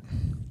immune?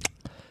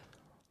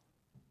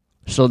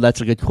 So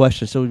that's a good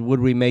question. So would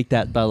we make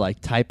that by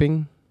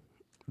typing?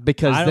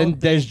 Because I then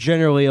don't there's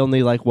generally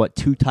only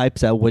 2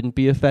 types that wouldn't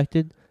be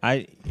affected.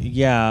 I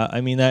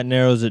mean that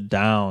narrows it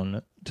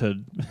down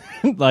to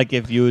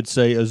if you would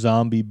say a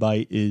zombie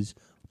bite is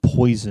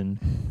poison,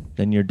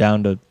 then you're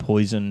down to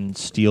poison and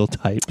steel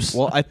types.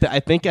 Well, I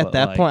think at But,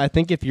 that point, I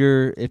think if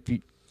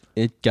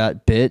it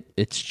got bit,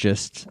 it's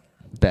just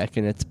back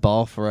in its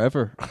ball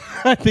forever.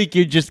 I think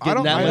you're just I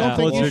getting don't, that I much don't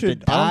think closer you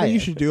should. to I don't die. think you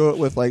should do it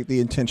with the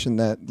intention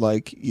that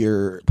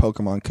your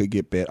Pokemon could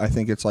get bit. I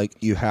think it's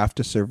you have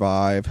to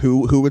survive.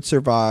 Who would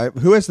survive?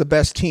 Who has the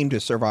best team to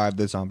survive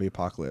the zombie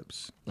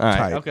apocalypse? All right.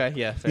 type? Okay.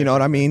 Yeah. Fair. You know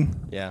what I mean?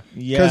 Yeah.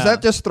 Because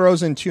that just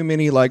throws in too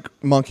many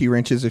monkey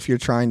wrenches if you're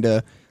trying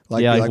to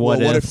be what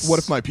what ifs?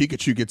 if my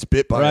Pikachu gets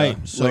bit by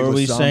right. a So are legless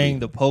we zombie? saying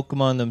the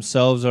Pokemon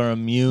themselves are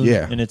immune?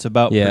 Yeah. And it's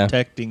about Yeah.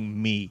 protecting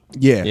me.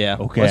 Yeah. Yeah.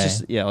 Okay.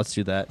 Let's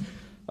do that.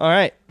 All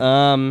right.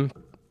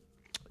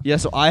 Yeah.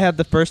 So I have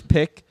the first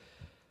pick.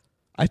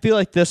 I feel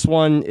like this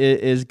one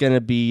is going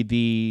to be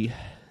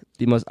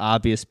the most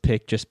obvious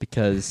pick just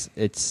because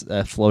it's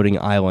a floating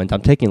island.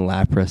 I'm taking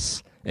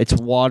Lapras. It's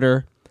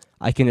water.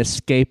 I can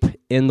escape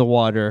in the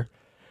water,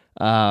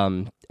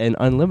 and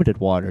unlimited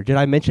water. Did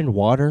I mention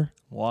water?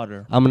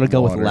 Water. I'm gonna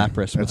go with Water.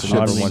 Lapras with That's the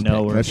number shit's- 1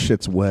 know pick. her. That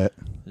shit's wet.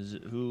 Is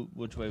it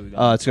which way we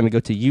go? It's gonna go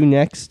to you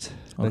next.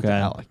 Then to Okay.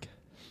 Alec.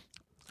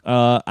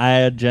 I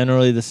had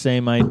generally the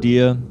same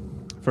idea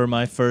for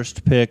my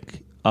first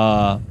pick.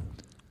 A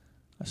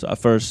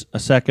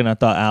second I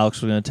thought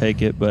Alex was going to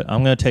take it, but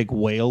I'm going to take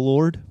Whale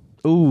Lord.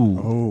 Ooh,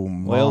 Oh,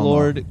 Whale mama.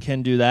 Lord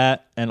can do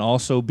that and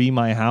also be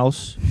my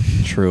house.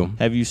 true.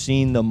 Have you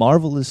seen The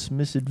Marvelous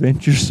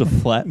Misadventures of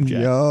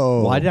Flapjack?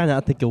 Yo. Why did I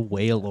not think of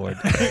Whale Lord?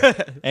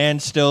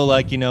 And still,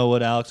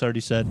 what Alex already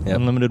said, Yep.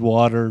 unlimited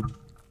water,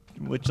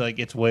 which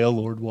it's Whale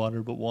Lord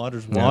water, but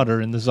water's Yeah. water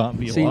in the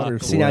zombie see,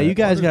 apocalypse. now you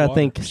guys Water's gotta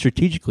water. think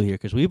strategically here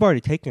because we've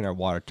already taken our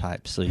water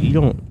type, so you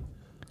don't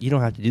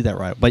have to do that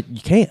right, but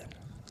you can.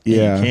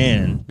 Yeah. You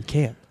can. You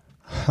can.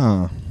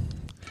 Huh.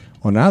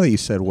 Well, now that you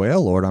said Whale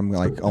Lord, I'm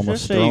almost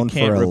Just say thrown you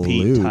can't for a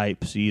repeat loop.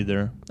 types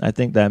either. I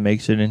think that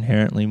makes it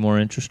inherently more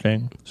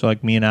interesting. So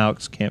me and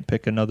Alex can't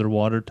pick another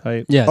water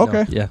type. Yeah. no,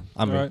 Okay. yeah.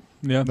 I'm All right.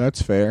 Yeah.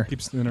 That's fair.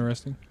 Keeps it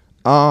interesting.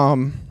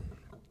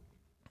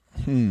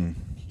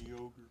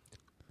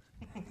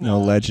 No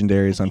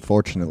legendaries,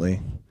 unfortunately.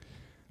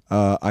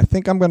 I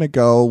think I'm gonna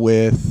go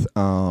with.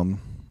 I'm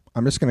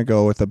just gonna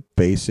go with a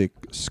basic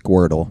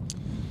Squirtle.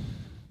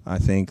 I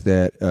think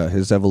that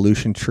his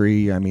evolution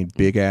tree. I mean,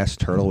 big ass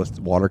turtle with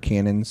water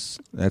cannons.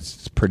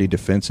 That's pretty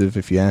defensive,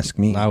 if you ask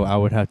me. I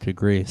would have to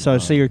agree. So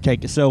you're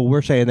taking. So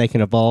we're saying they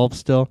can evolve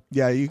still.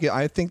 Yeah,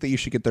 I think that you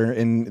should get their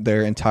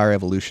entire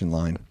evolution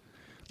line.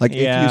 If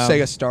Yeah. you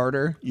say a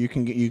starter, you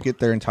get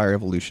their entire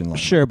evolution line.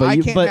 Sure, but I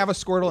you- can't but- have a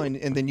Squirtle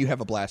and then you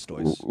have a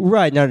Blastoise.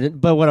 Right. No,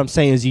 but what I'm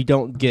saying is you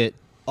don't get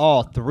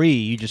all 3.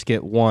 You just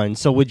get 1.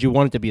 So would you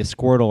want it to be a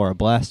Squirtle or a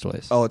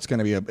Blastoise? Oh, it's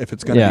gonna be if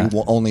it's gonna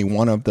be only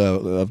one of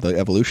the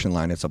evolution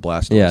line, it's a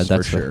Blastoise. yeah, for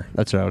that's sure.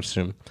 That's what I would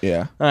assume.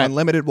 Yeah, All right.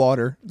 unlimited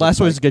water.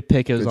 Blastoise is a good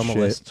pick. It was good on the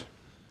shit. list.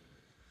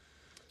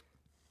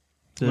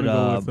 I'm Is it,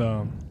 gonna go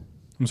with.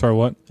 I'm sorry.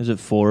 What? is it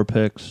 4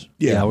 picks?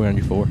 Yeah, we're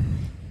gonna do 4.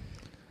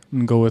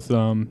 I'm gonna go with.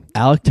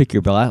 Alec took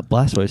your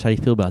Blastoise. How do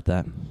you feel about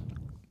that?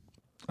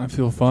 I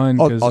feel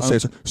fine. I'll say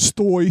it's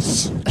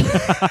Stoice.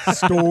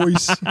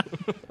 Stoice.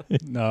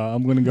 No,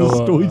 I'm gonna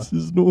go.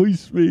 is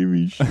nice,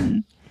 baby.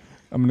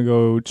 I'm gonna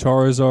go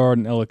Charizard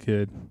and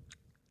Elekid.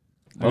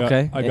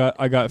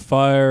 I got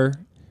fire.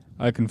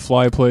 I can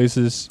fly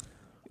places,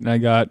 and I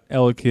got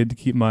Elekid to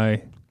keep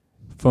my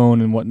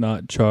phone and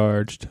whatnot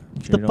charged.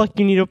 What the fuck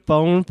you need a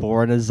phone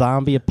for in a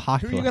zombie Who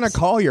apocalypse? are you gonna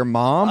call your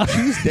mom?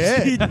 She's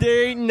dead.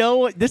 There ain't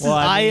no. This Well,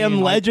 is I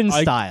Am Legend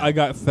style. I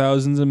got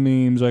thousands of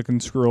memes I can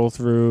scroll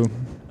through.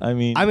 I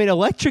mean,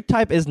 electric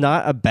type is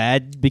not a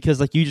bad because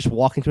like you just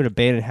walk into an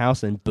abandoned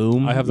house and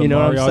boom. I have the you know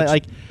mariachi. what I'm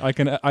saying?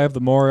 Like I have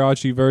the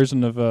mariachi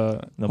version of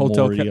the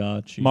Hotel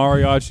mariachi.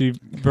 mariachi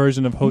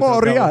version of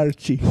Hotel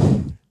Moriarty.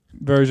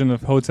 version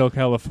of Hotel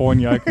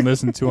California I can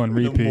listen to on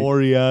the repeat.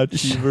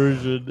 mariachi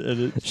version,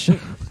 and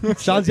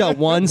it's Sean's got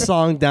one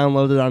song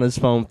downloaded on his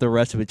phone. The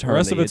rest of eternity. The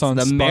rest of it's on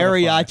the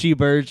Spotify. mariachi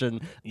version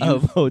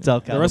of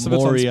Hotel California. The rest of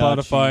it's on Mariachi.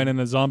 Spotify, and in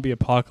a zombie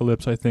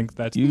apocalypse, I think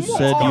that's you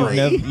said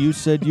Sorry. you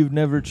said you've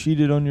never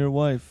cheated on your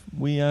wife.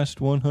 We asked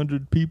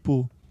 100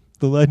 people.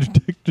 The lie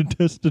detector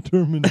test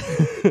determined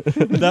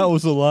that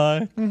was a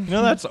lie.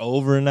 No, that's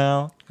over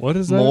now. What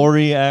is that?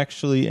 Maury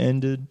actually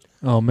ended.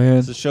 Oh man,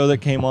 It's a show that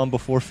came on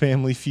before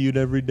Family Feud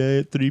every day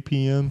at 3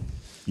 p.m.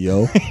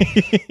 Yo.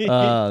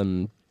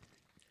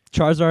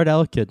 Charizard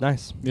Elekid,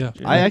 nice. yeah.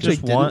 I actually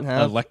just want didn't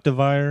have-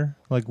 Electivire.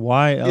 Like,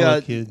 why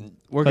Elekid?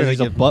 We're Because gonna he's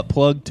a give. butt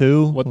plug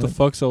too. What the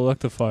fuck's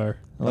Electivire?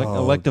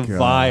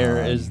 Electivire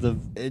God. is the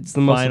It's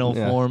the most- final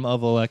yeah. form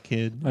of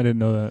Elekid. I didn't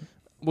know that.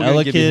 We're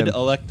gonna give you Elekid, him.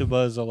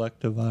 Electivuzz,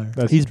 Electivire.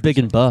 That's He's big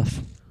and buff.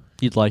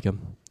 You'd like him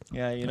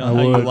Yeah, you know I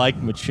how you would.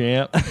 like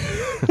Machamp.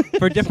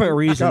 for different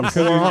reasons.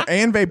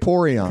 And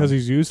Vaporeon. because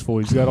he's useful.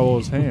 He's got all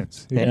his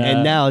hands. He and, can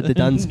and now the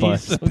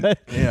Dunsparce.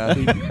 yeah.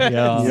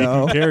 Yeah,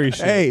 Yo. carry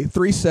shit. Hey,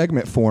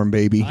 3-segment form,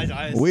 baby.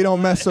 We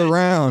don't mess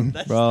around.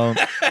 bro.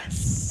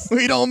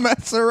 We don't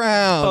mess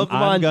around. Pokemon,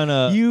 I'm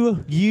gonna-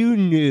 you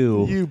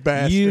knew. You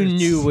bastards. You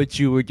knew what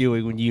you were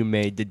doing when you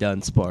made the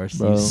Dunsparce.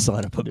 Bro, You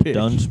son of a the bitch.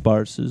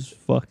 Dunsparce is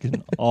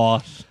fucking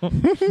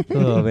awesome.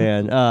 Oh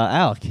man,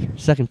 Alec,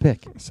 second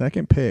pick.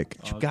 Second pick.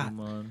 What you got?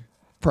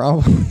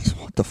 Probably.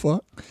 What the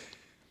fuck?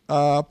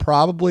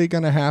 Probably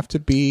gonna have to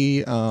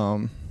be.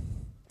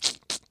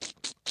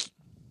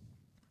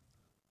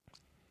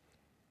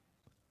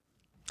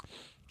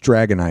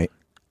 Dragonite.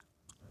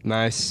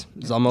 Nice.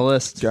 It's on my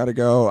list. Gotta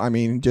go. I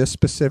mean, just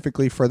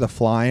specifically for the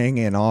flying,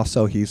 and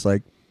also he's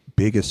like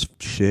big as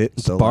shit.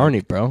 It's So Barney,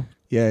 like, bro.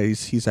 yeah,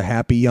 he's a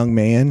happy young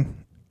man,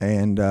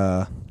 and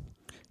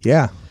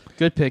yeah,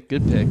 Good pick.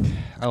 Good pick.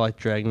 I like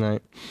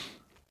Dragonite.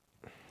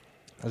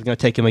 I was gonna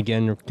take him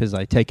again because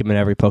I take him in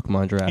every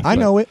Pokemon draft. I but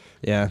know it.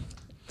 Yeah.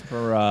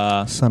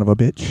 For Son of a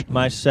bitch.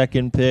 my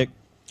second pick,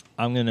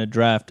 I'm gonna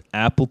draft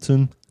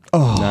Appleton.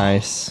 Oh,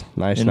 Nice.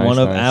 Nice. In nice, one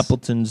of nice.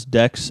 Appleton's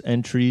Dex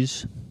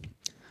entries,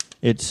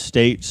 it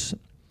states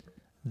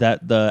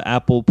that the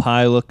apple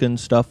pie looking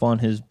stuff on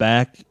his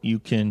back, you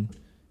can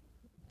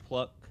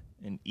pluck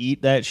and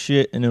eat that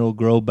shit and it'll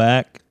grow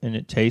back and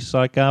it tastes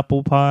like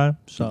apple pie.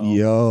 So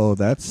yo,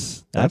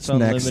 that's That's next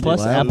unlimited. Plus,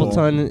 level.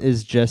 Appleton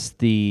is just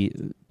the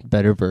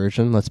better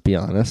version. Let's be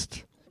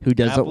honest. Who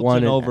doesn't Appleton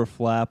want it? over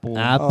Flapple.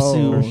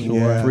 Absolutely, Oh,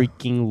 yeah.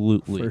 freaking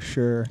lootly. for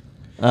sure.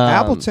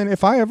 Appleton.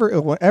 If I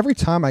every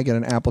time I get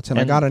an Appleton,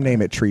 I And- gotta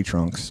name it Tree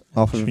Trunks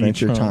off of Tree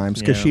Adventure Trunks, Times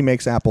because yeah. she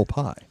makes apple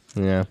pie.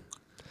 Yeah.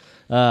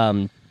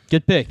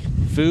 Good pick.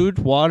 Food,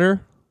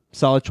 water,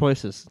 solid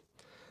choices.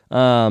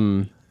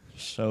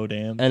 So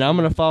damn. And I'm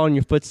gonna follow in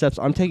your footsteps.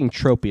 I'm taking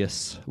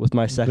Tropius with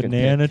my second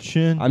Banana pick.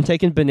 Chin. I'm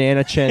taking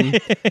Banana Chin.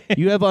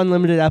 You have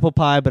unlimited apple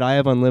pie, but I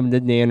have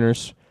unlimited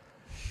nanners.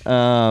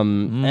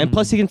 And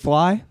plus he can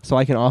fly, so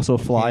I can also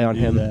fly on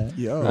him.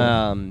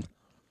 Yo,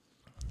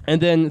 And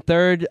then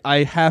third,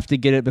 I have to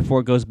get it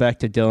before it goes back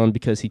to Dylan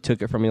because he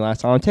took it from me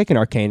last time. I'm taking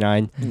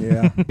Arcanine.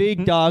 yeah.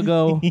 Big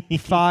doggo,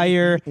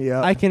 fire. Yeah.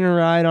 I can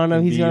ride on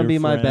him. Be He's going to your be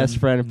my friend. best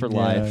friend for Yeah,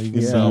 life. you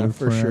can Yeah, be your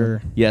for friend.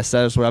 sure. Yes,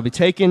 that is what I'll be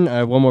taking. I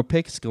have one more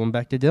pick. It's going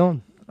back to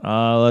Dylan.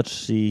 Let's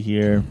see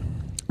here.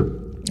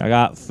 I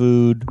got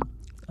food.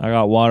 I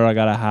got water. I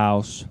got a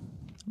house.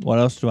 What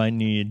else do I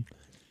need?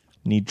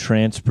 Need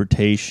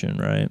transportation,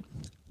 right?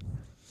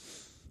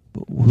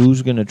 But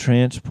who's gonna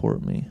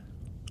transport me?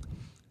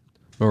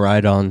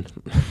 Right on.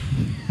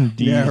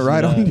 Yeah,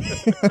 right on.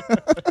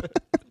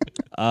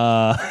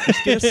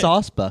 Just Get a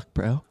sauce buck,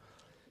 bro.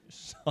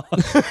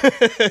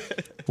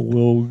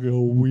 We'll go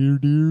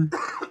weird here.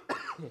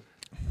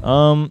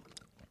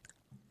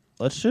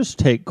 Let's just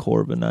take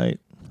Corviknight.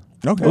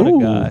 Okay. What a Ooh.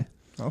 guy.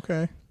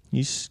 Okay.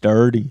 He's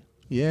sturdy.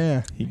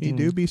 Yeah, He he can-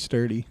 do be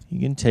sturdy. He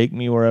can take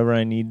me wherever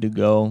I need to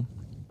go.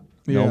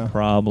 No Yeah.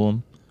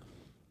 problem.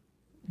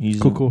 He's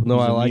Cool. No,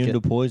 he's I like immune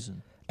it. to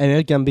poison. And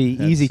it can be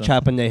That's easy some-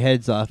 chopping their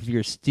heads off if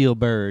you're a steel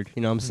bird.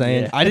 You know what I'm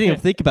saying? Yeah. I didn't even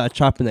think about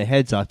chopping their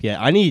heads off yet.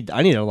 I need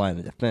a line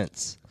of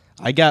defense.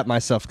 I got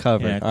myself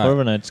covered. Yeah, All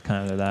right. Corviknight's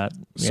kind of that.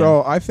 Yeah.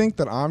 So I think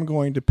that I'm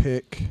going to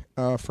pick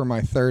for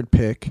my third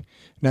pick.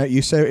 Now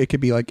you say it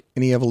could be like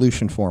any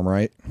evolution form,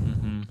 right?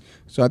 Mhm.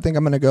 So I think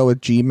I'm going to go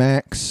with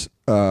G-Max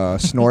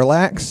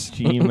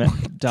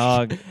Snorlax.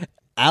 Dog.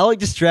 Alec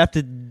just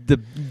drafted the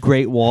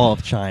Great Wall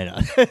of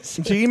China.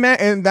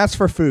 G-Max, and that's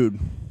for food.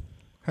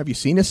 Have you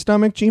seen his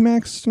stomach,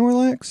 G-Max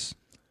Snorlax?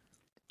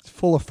 It's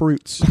full of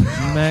fruits.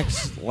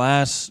 Max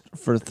lasts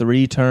for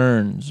 3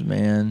 turns,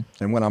 man.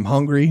 And when I'm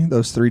hungry,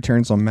 those 3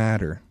 turns will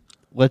matter.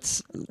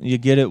 Let's You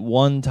get it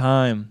one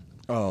time.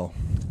 Oh.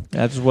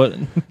 That's what.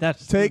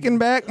 That's Taking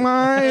back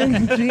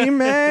mine,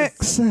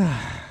 G-Max.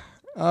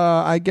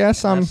 I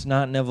guess I'm... That's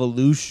not an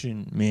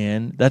evolution,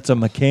 man. That's a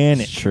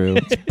mechanic. It's true.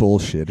 It's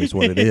bullshit is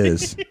what it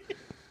is.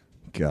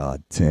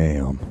 God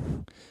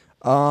damn.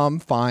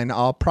 Fine.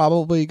 I'll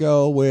probably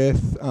go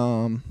with... let's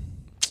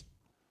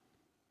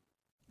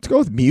go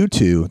with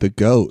Mewtwo, the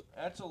goat.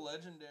 That's a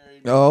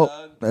legendary. No,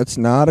 Doug. that's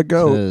not a It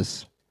goat.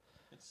 is.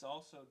 It's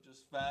also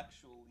just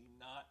factually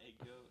not a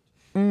goat.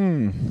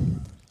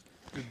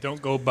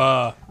 Don't go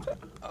ba.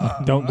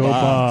 Don't go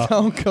ba.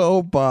 Don't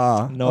go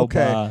ba. No okay.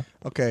 ba.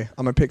 Okay,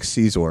 I'm gonna pick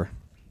Caesar.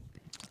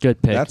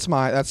 Good pick. That's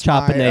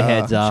Chopping my, their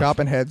heads off.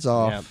 Chopping heads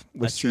off Yep,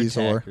 with that's your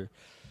Caesar. attacker.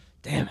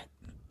 Damn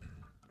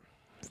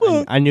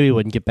it. I knew he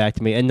wouldn't get back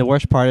to me. And the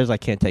worst part is I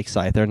can't take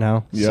Scyther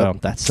now. Yep. So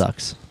that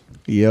sucks.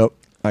 Yep.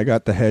 I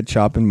got the head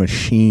chopping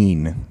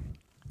machine.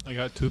 I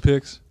got 2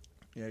 picks.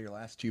 Yeah, your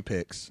last 2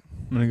 picks.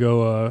 I'm gonna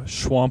go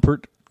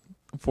Schwampert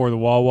for the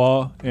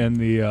Wawa and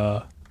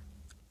the.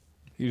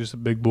 He's just a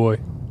big boy.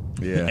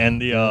 Yeah. And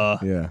the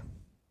yeah.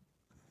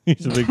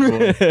 he's a big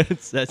boy.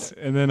 That's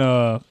And then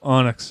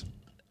Onyx.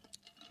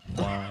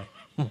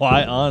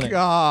 Why Onyx?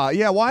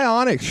 Yeah, why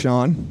Onyx,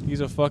 Sean? He's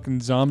a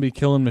fucking zombie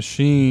killing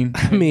machine.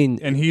 I mean,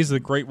 And he's the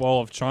Great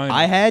Wall of China.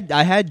 I had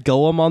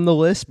Goem on the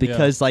list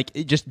because like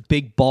it just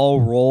big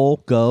ball roll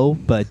go,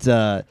 but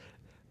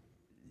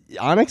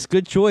Onyx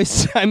good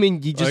choice. I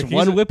mean, you just Like, he's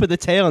one a- whip of the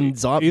tail and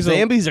zombies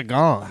are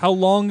gone. How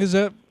long is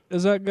that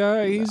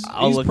guy?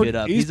 I'll look it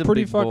up. He's He's a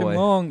pretty big fucking boy.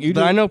 long.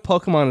 But I know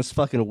Pokemon is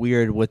fucking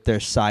weird with their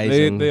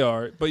sizing. they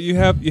are. But you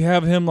have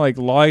him like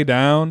lie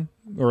down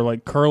or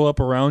like curl up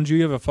around you.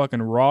 You have a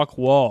fucking rock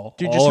wall.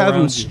 Dude, all just have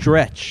him around you.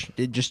 stretch.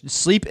 Just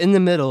sleep in the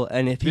middle,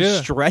 and if he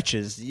Yeah.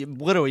 stretches,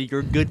 literally,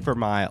 you're good for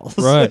miles.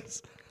 Right.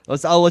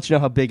 I'll let you know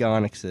how big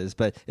Onyx is.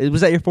 But was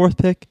that your 4th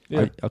pick?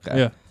 Yeah. Okay.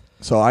 Yeah.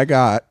 So I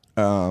got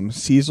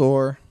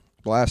Caesar,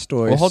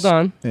 Blastoise. Well, hold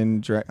on.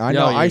 And I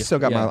know Yeah, I still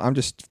got yeah. my. I'm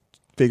just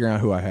figuring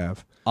out who I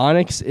have.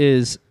 Onyx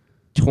is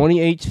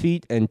 28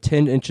 feet and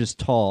 10 inches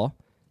tall.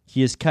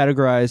 He is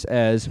categorized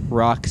as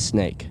rock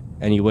snake,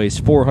 and he weighs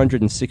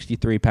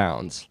 463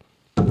 pounds.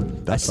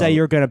 I say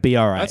you're going to be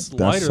all right. That's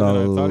lighter than I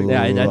thought he was.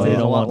 Yeah, that's You a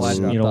don't lot want lighter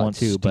than I you don't thought want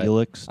too, but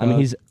Steelix. I mean,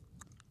 he's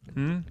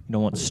you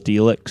don't want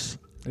Steelix.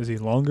 Is he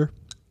longer?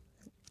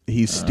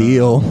 He's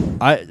steel,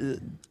 I.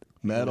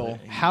 metal.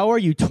 How are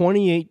you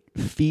 28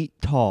 feet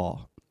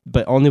tall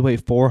but only weigh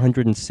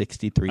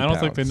 463 I pounds?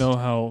 don't think they know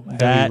how heavy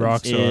That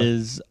rocks are.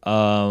 is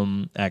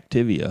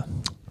Activia.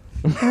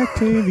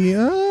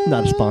 Activia.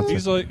 Not a sponsor.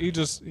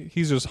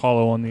 He's just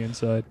hollow on the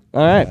inside.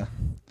 All right.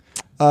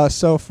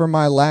 So for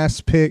my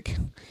last pick,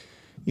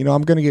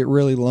 I'm gonna get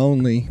really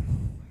lonely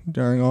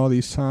during all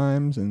these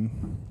times,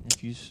 and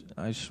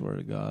I swear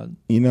to God,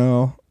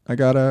 I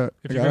gotta.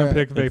 If you're gonna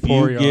pick if you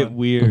Vaporeon, get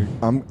weird,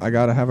 I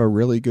gotta have a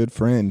really good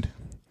friend.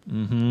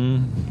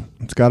 mm-hmm.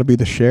 It's got to be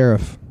the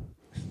sheriff.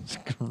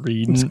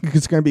 Reading,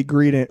 It's gonna be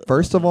Greedent.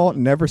 First of all,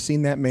 never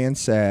seen that man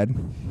sad.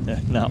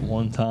 not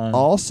one time.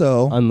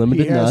 Also,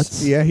 Unlimited he has,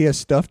 nuts. Yeah, he has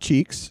stuffed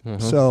cheeks. Mhm.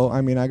 So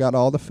I mean, I got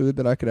all the food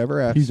that I could ever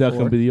ask.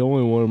 for. the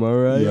only one, am I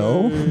right?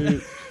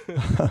 Yo.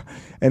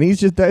 And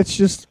that's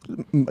just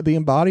the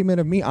embodiment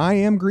of me. I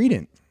am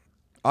Greedent.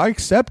 I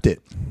accept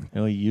it.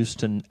 He used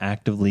to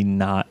actively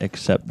not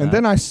accept that. And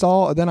then I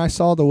saw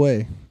the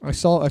way. I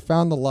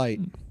found the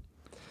light.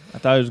 I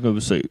thought he was going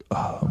to say,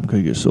 "I'm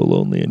going to get so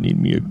lonely. I need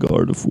me a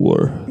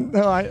Gardevoir."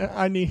 No,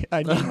 I need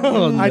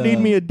Oh, I need no.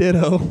 me a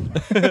ditto.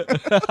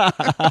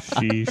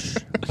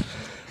 Sheesh.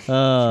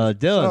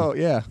 Dylan. Oh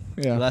yeah.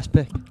 Last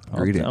pick. I'm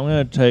Greedent.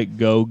 going to take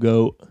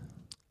Go-Goat.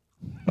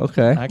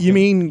 Okay. You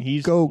mean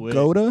he's go quick.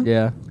 Goda?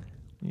 Yeah.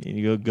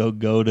 You go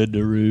to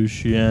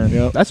Darush, yeah.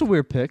 Yep. That's a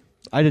weird pick.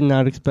 I did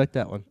not expect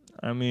that one.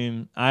 I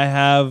mean, I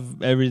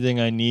have everything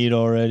I need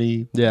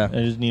already. Yeah.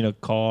 I just need a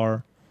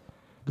car.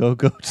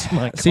 Go-Goat's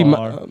my See,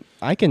 car.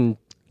 I can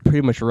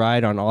pretty much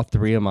ride on all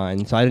 3 of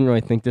mine, so I didn't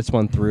really think this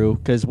one through.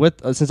 Because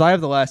since I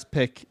have the last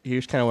pick,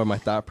 here's kind of where my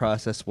thought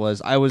process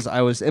was. I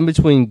was in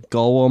between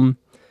Golem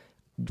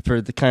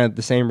for the kind of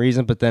the same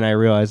reason, but then I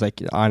realized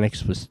like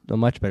Onyx was a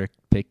much better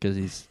pick because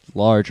he's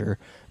larger.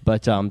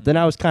 But then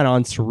I was kind of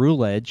on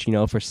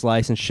Ceruledge, for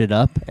slicing shit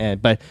up,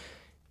 but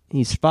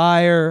he's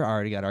fire. I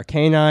already got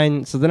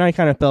Arcanine, so then I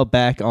kind of fell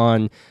back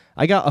on.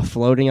 I got a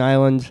floating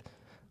island.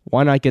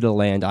 Why not get a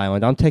land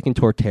island? I'm taking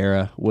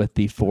Torterra with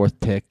the 4th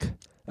pick.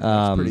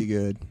 That's pretty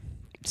good.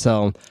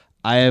 So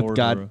I have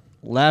got Torterra.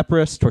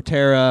 Lapras,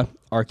 Torterra,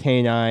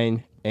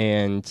 Arcanine,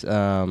 and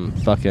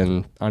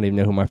fucking I don't even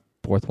know who my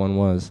 4th one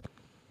was.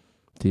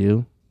 Do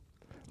you?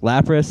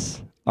 Lapras,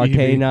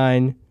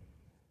 Arcanine,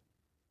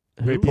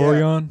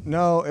 Vaporeon.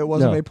 No, it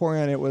wasn't No.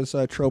 Vaporeon. It was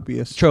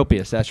Tropius.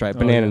 Tropius. That's right. Oh,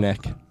 Banana yeah. Neck.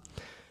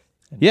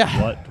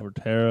 Yeah. What?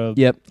 Torterra?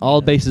 Yep.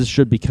 All bases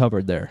should be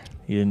covered there.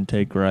 He didn't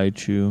take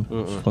Raichu.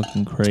 It's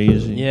fucking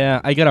crazy.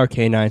 Yeah, I got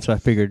Arcanine, so I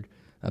figured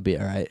I'd be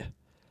all right.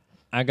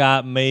 I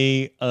got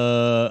me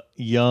a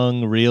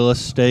young real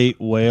estate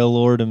whale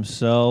lord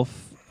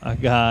himself. I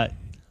got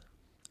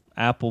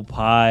apple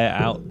pie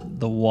out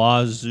the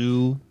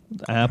wazoo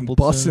Appleton.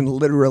 Busting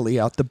literally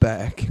out the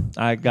back.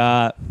 I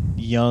got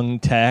Young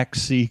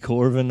Taxi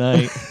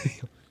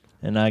Corviknight,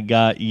 and I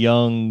got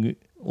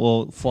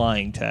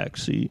Flying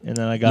Taxi, and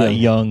then I got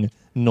Young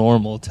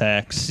Normal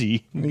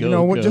Taxi. You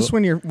know, just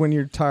when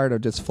you're tired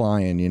of just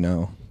flying, you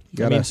know.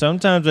 I mean,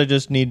 sometimes I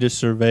just need to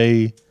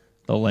survey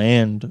the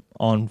land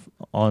on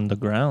the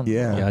ground.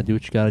 Yeah. You gotta do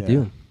what you gotta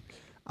do.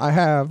 I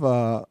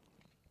have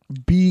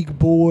Big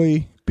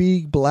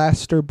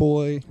Blaster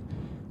Boy,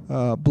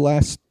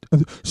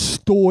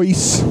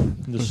 Stoice.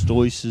 The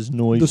Stoice is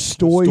noise. The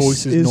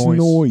Stoice is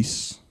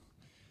noise.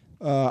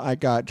 I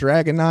got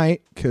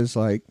Dragonite because,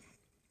 like,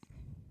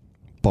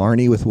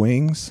 Barney with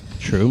wings.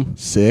 True.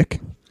 Sick.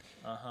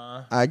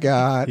 I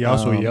got He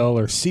also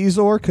yeller.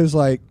 Caesar because,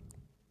 like,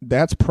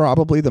 that's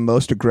probably the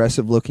most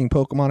aggressive looking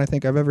Pokemon I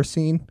think I've ever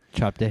seen.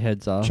 Chop their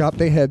heads off. Chop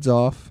their heads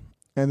off.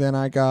 And then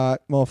I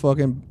got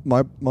motherfucking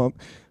my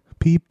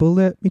people.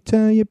 Let me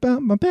tell you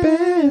about my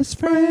best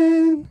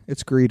friend.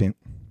 It's Greedent,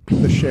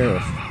 the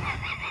sheriff.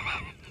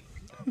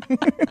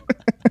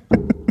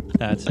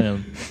 That's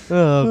him.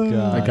 Oh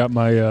god. I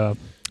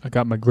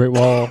got my Great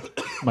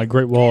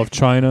Wall of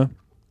China,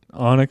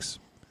 Onyx.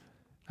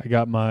 I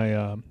got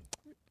my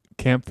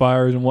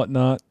campfires and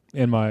whatnot,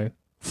 and my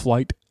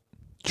flight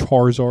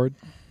Charizard.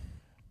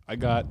 I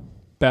got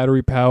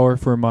battery power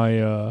for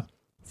my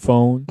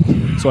phone,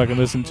 so I can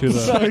listen to the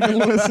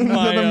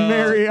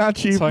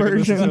mariachi so I can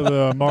listen version. to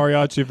the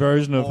mariachi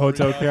version of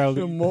Hotel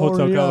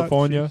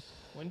California.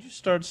 When did you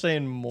start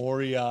saying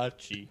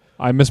Moriachi?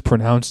 I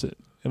mispronounced it.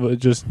 It was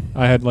just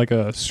I had like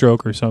a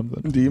stroke or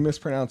something. Do you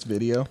mispronounce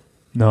video?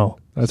 No,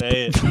 that's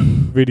Say it.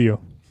 video.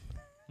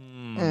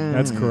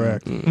 That's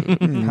correct.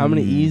 How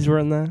many E's were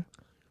in that?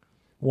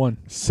 1.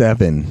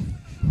 7.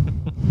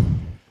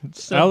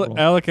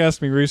 Alec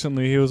asked me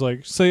recently. He was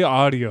like, "Say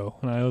audio,"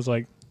 and I was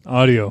like,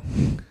 "Audio."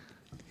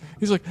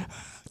 He's like,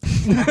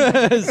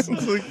 It's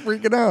like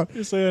freaking out.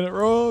 "You're saying it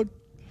wrong."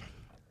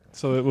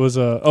 So it was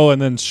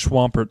and then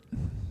Swampert.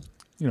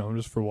 You know,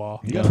 just for a while.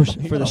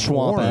 For the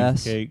swamp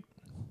ass. Cake.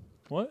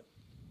 What?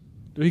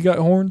 Do he got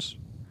horns?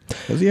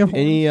 Does he have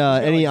Any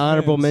like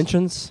honorable fans.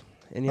 mentions?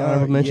 Any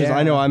honorable mentions? yeah.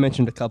 I know I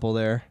mentioned a couple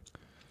there.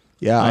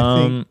 Yeah,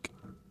 I think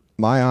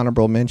my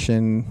honorable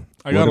mention.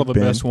 I got all the would've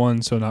been- best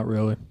ones, so not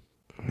really.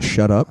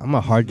 Shut up. I'm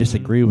a hard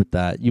disagree with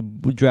that. You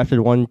drafted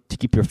one to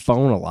keep your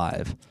phone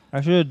alive.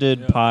 I should have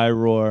did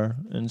Pyroar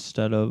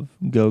instead of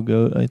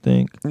Go-Goat, I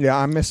think. Yeah,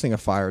 I'm missing a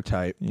fire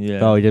type. Yeah.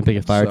 Oh, you didn't pick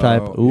a fire So,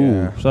 type? Ooh.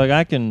 yeah. So like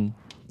I can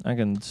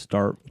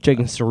start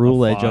Taking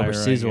Cerulege fire, over I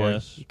Scizor.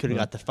 guess. You could have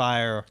got the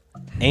fire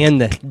and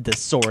the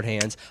sword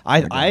hands.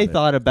 I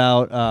thought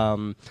about,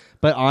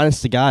 but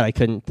honest to God, I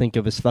couldn't think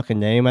of his fucking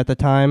name at the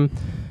time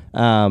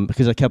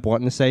because I kept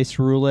wanting to say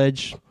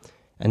Cerulege,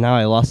 and now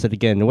I lost it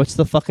again. What's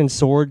the fucking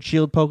sword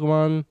shield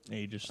Pokemon?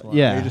 Aegislash.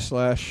 Yeah.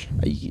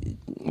 Aegislash.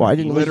 Why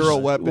didn't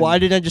Literal weapon. Why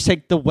didn't I just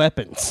take the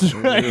weapons?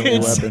 Literal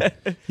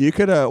weapon. You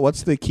could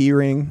what's the key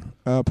ring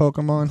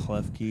Pokemon?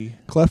 Klefki.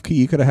 Klefki,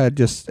 you could have had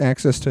just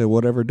access to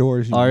whatever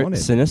doors you Art wanted.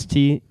 Sinus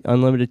T,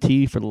 unlimited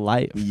T for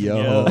life.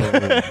 Yo.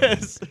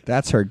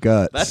 That's her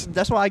guts.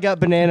 That's why I got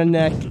Banana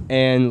Neck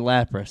and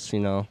Lapras, you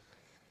know.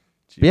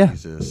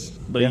 Jesus.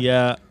 But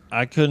yeah,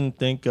 I couldn't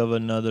think of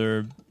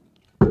another.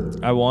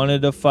 I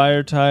wanted a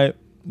fire type,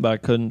 but I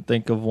couldn't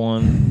think of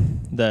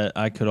one that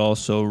I could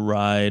also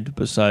ride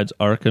besides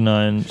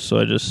Arcanine. So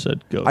I just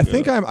said go. I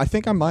think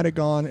I might have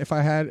gone if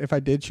I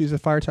did choose a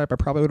fire type. I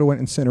probably would have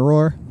went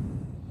Incineroar.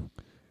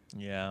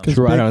 Yeah. 'Cause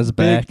True, right Big- on his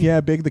Big- back.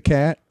 Yeah, Big the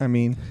cat. I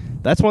mean,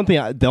 That's one thing.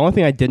 The only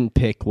thing I didn't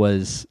pick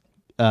was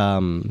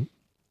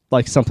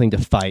like something to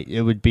fight.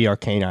 It would be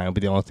Arcanine. Would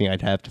be the only thing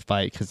I'd have to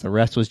fight because the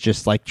rest was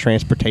just like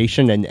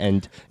transportation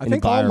and I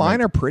think all environment.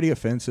 mine are pretty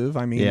offensive.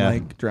 I mean, Yeah.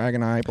 like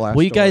Dragonite, Blastoise.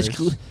 Well, you guys,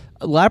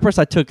 Lapras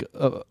I took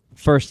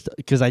first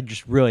because I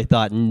just really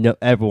thought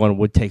everyone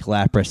would take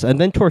Lapras, and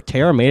then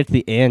Torterra made it to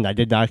the end. I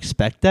did not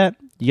expect that.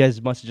 You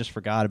guys must have just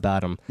forgot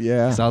about him.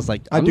 Yeah. So I was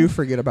like, I do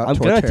forget about I'm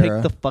Torterra.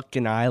 gonna take the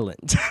fucking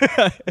island.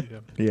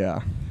 Yeah.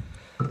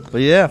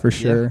 But yeah, For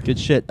sure. good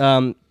shit.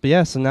 But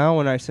yeah, so now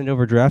when I send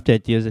over draft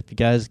ideas, if you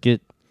guys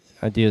get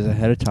ideas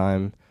ahead of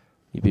time,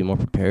 you'd be more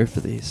prepared for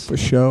these. For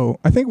sure.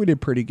 I think we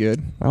did pretty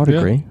good. I would Yeah.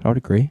 agree. I would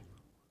agree.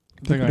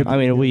 I I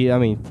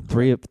mean,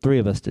 three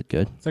of us did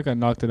good. think I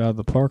knocked it out of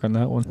the park on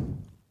that one.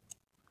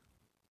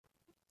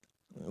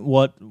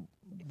 What?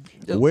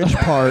 Which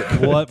park?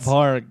 What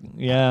park?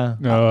 Yeah.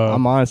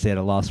 I'm honestly at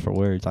a loss for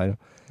words.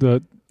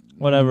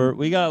 Whatever.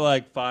 We got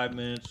like 5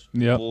 minutes.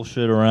 Yep.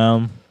 Bullshit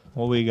around.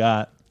 What we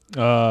got?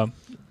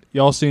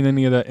 Y'all seen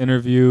any of that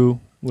interview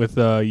with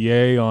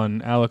Ye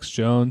on Alex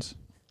Jones?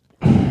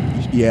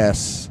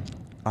 Yes,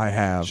 I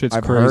have. Shit's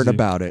I've crazy. heard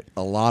about it.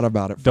 A lot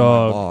about it from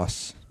Dog. my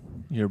boss.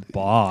 Your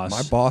boss.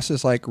 My boss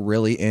is like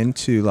really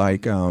into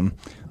like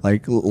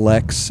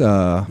Lex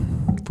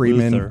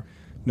Freeman. Luther.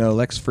 No,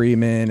 Lex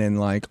Freeman and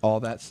like all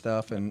that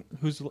stuff. And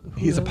Who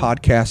he's a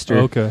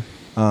podcaster. Okay.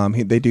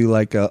 They do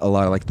like a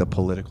lot of like the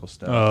political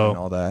stuff and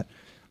all that.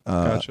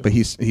 Gotcha. But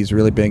he's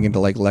really big into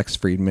like Lex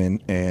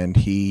Friedman, and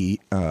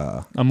he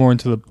I'm more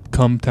into the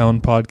Come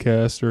Town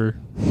podcast or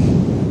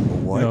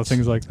What?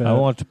 things like that. I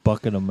want a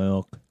bucket of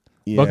milk.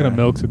 Yeah. Bucket of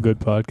Milk's a good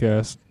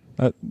podcast.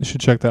 You should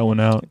check that one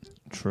out.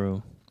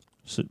 True.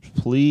 So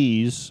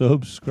please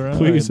subscribe.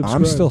 Please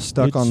subscribe. I'm still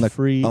stuck It's on the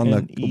free on the.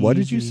 and What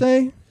did you easy.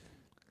 say?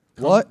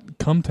 What?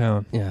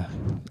 Cumtown. Yeah,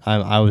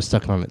 I was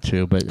stuck on it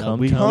too, but Come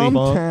we town.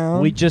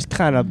 Hometown. we just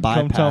kind of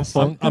bypassed.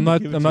 Funk. I'm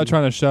not Give it I'm to not you.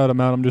 trying to shout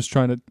them out. I'm just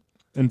trying to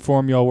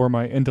inform y'all where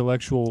my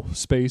intellectual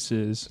space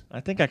is.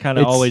 I think I kind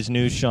of It's- always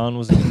knew Sean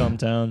was in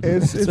Cumtown.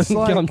 It's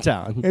like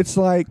Cumtown. it's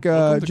like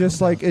Welcome to just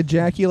Cumtown. like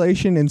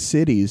ejaculation in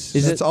cities.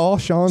 Is That's it- all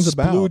Sean's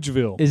about.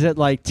 Sploogeville. Is it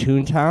like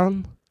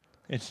Toontown?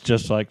 It's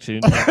just like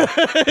Toon.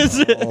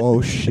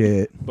 Oh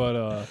shit!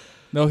 But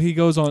no, he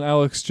goes on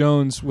Alex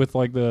Jones with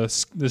like the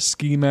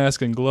ski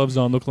mask and gloves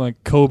on, looking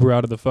like Cobra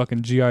out of the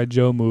fucking G.I.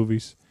 Joe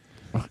movies,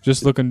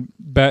 just looking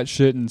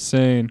batshit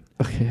insane.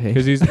 Okay.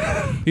 Because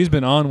he's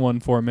been on one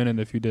for a minute.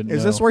 If you didn't,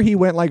 Is know. this where he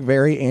went like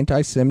very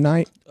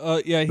anti-Semnite?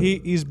 Yeah,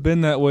 he's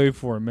been that way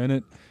for a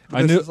minute.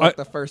 I This knew. is like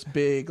the first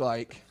big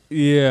like.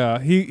 Yeah,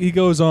 he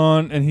goes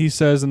on and he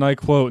says, and I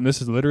quote, and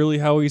this is literally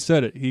how he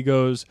said it. He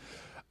goes,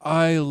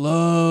 "I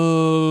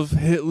love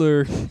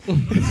Hitler."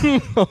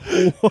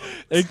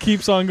 It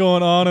keeps on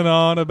going on and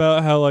on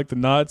about how like the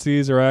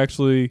Nazis are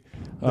actually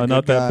The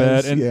not good that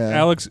guys, bad. And yeah.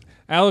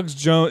 Alex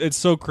Jones, it's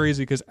so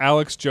crazy because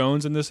Alex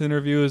Jones in this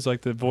interview is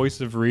like the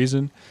voice of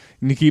reason,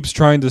 and he keeps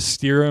trying to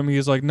steer him.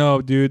 He's like,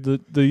 "No, dude,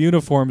 the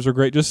uniforms are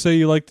great. Just say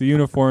you like the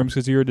uniforms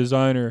because you're a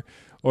designer."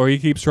 Or he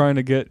keeps trying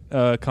to get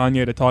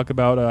Kanye to talk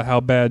about how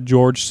bad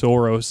George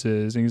Soros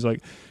is, and he's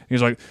like,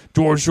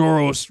 George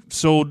Soros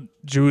sold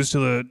Jews to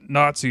the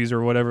Nazis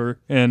or whatever,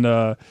 and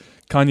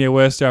Kanye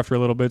West after a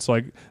little bit's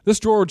like,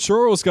 this George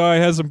Soros guy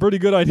has some pretty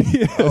good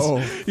ideas. Oh.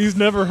 He's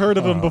never heard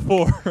of him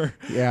before.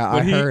 Yeah, But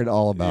I he- heard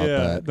all about yeah,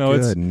 that. no,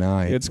 Good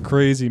night. It's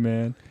crazy,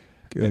 man.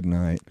 Good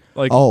night.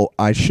 Like, Oh,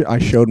 I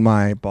showed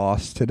my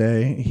boss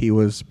today. He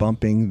was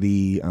bumping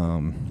the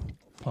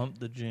Pump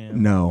the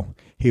jam. no,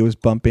 he was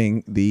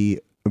bumping the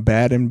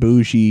Bad and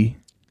Bougie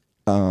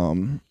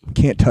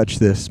Can't Touch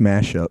This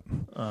mashup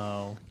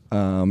Oh.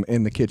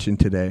 in the kitchen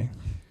today.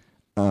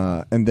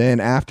 And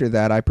then after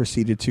that, I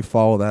proceeded to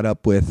follow that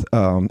up with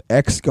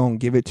X Gon'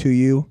 Give It To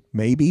You,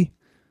 Maybe.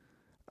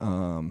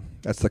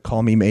 That's the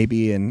Call Me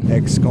Maybe and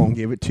X Gon'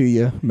 Give It To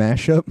You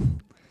mashup.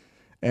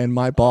 And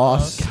my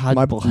boss, God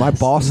my bless.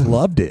 boss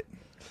loved it.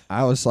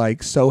 I was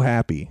like so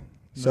happy.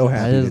 So Nice.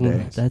 happy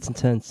today. That's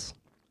intense.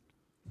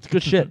 It's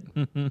good shit.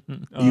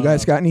 You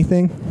guys got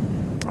anything?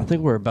 I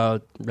think we're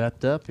about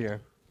wrapped up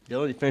here.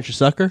 Dylan, you finish your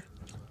sucker?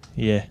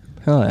 Yeah.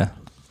 Hell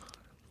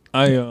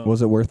yeah.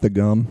 Was it worth the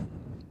gum?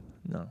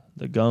 No.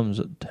 The gums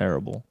are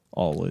terrible.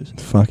 Always.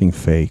 Fucking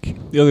fake.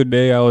 the other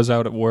day I was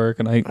out at work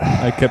and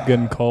I kept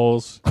getting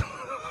calls.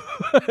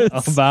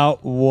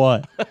 About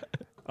what?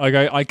 Like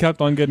I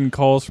kept on getting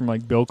calls from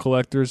like bill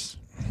collectors.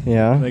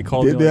 Yeah. They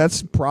called me like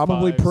That's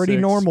probably 5, pretty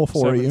 6, normal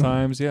for 7 you.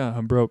 times. Yeah,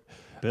 I'm broke.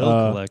 Bill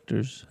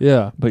collectors.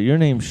 Yeah, But your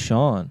name's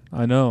Sean.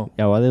 I know.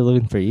 Yeah, why are they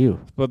looking for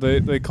you? But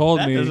they called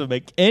That me. doesn't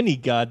make any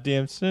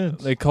goddamn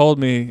sense. They called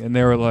me and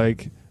they were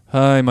like,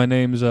 "Hi, my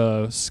name's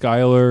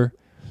Skylar,"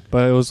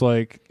 but it was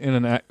like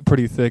in a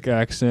pretty thick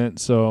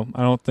accent, so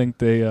I don't think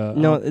they.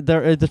 No,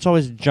 there's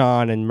always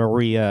John and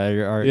Maria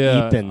or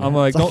yeah, Ethan. I'm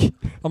like,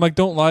 It's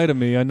don't lie to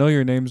me. I know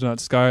your name's not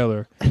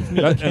Skylar,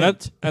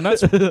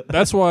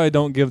 that's why I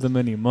don't give them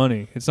any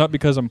money. It's not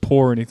because I'm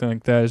poor or anything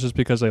like that. It's just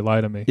because they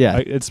lie to me. Yeah.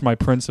 It's my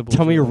principle.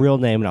 Tell me your real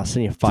name and I'll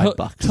send you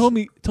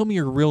 $5. Tell me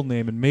your real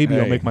name and maybe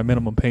I'll Hey. make my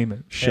minimum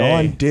payment.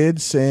 Sean Hey.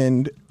 did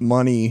send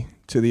money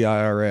to the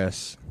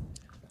IRS.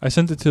 I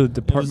sent it to the It was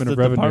Department the of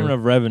Revenue. Department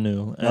of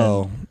Revenue. And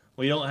Oh,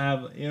 we don't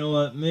have. You know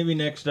what? Maybe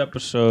next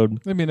episode.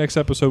 Maybe next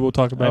episode we'll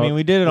talk about. I mean,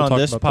 we did it we'll on talk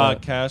this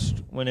about that.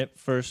 podcast when it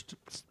first.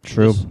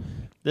 True.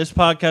 This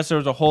podcast, there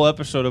was a whole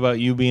episode about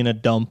you being a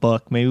dumb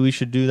buck. Maybe we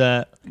should do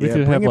that. We Yeah, could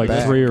bring have it like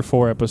back. 3 or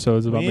 4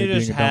 episodes We about need me to being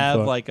just a dumb have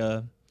fuck. like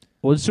a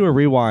We'll just do a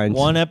rewind.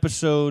 one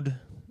episode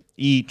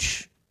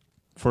each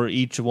for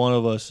each one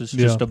of us. It's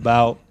Yeah. just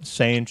about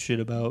saying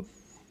shit about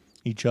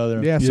each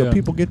other. yeah, so Yeah.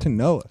 people get to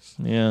know us.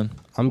 Yeah.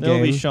 I'm It'll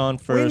be game. Sean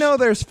first. We know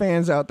there's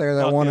fans out there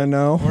that Fuck want to it.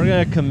 know. We're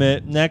going to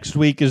commit. Next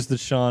week is the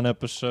Sean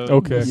episode.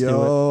 Okay. We're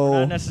Yo,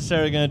 not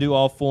necessarily going to do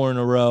all 4 in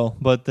a row,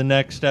 but the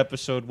next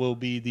episode will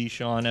be the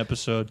Sean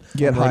episode.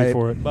 get I'm ready hyped.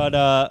 for it. But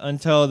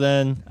until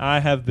then, I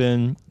have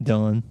been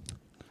Dylan.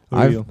 Who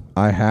are you?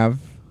 I have.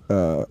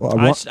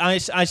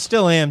 I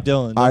still am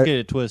Dylan. Don't I- get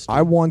it twisted.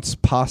 I once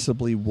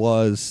possibly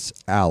was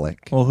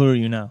Alec. Well, who are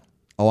you now?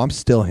 Oh, I'm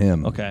still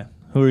him. Okay.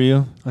 Who are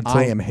you? Until,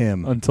 I am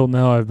him. Until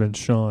now, I've been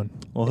Sean.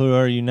 Well, who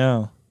are you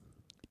now?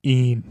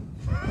 Ian.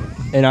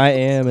 And I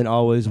am and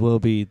always will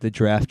be the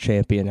draft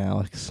champion,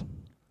 Alex.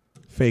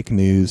 Fake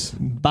news.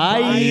 Bye.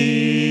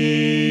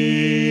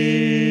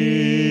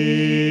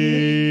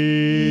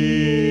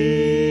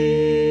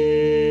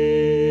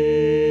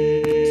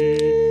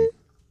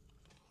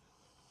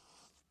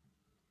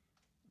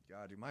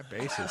 God, dude, my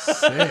bass is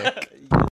sick.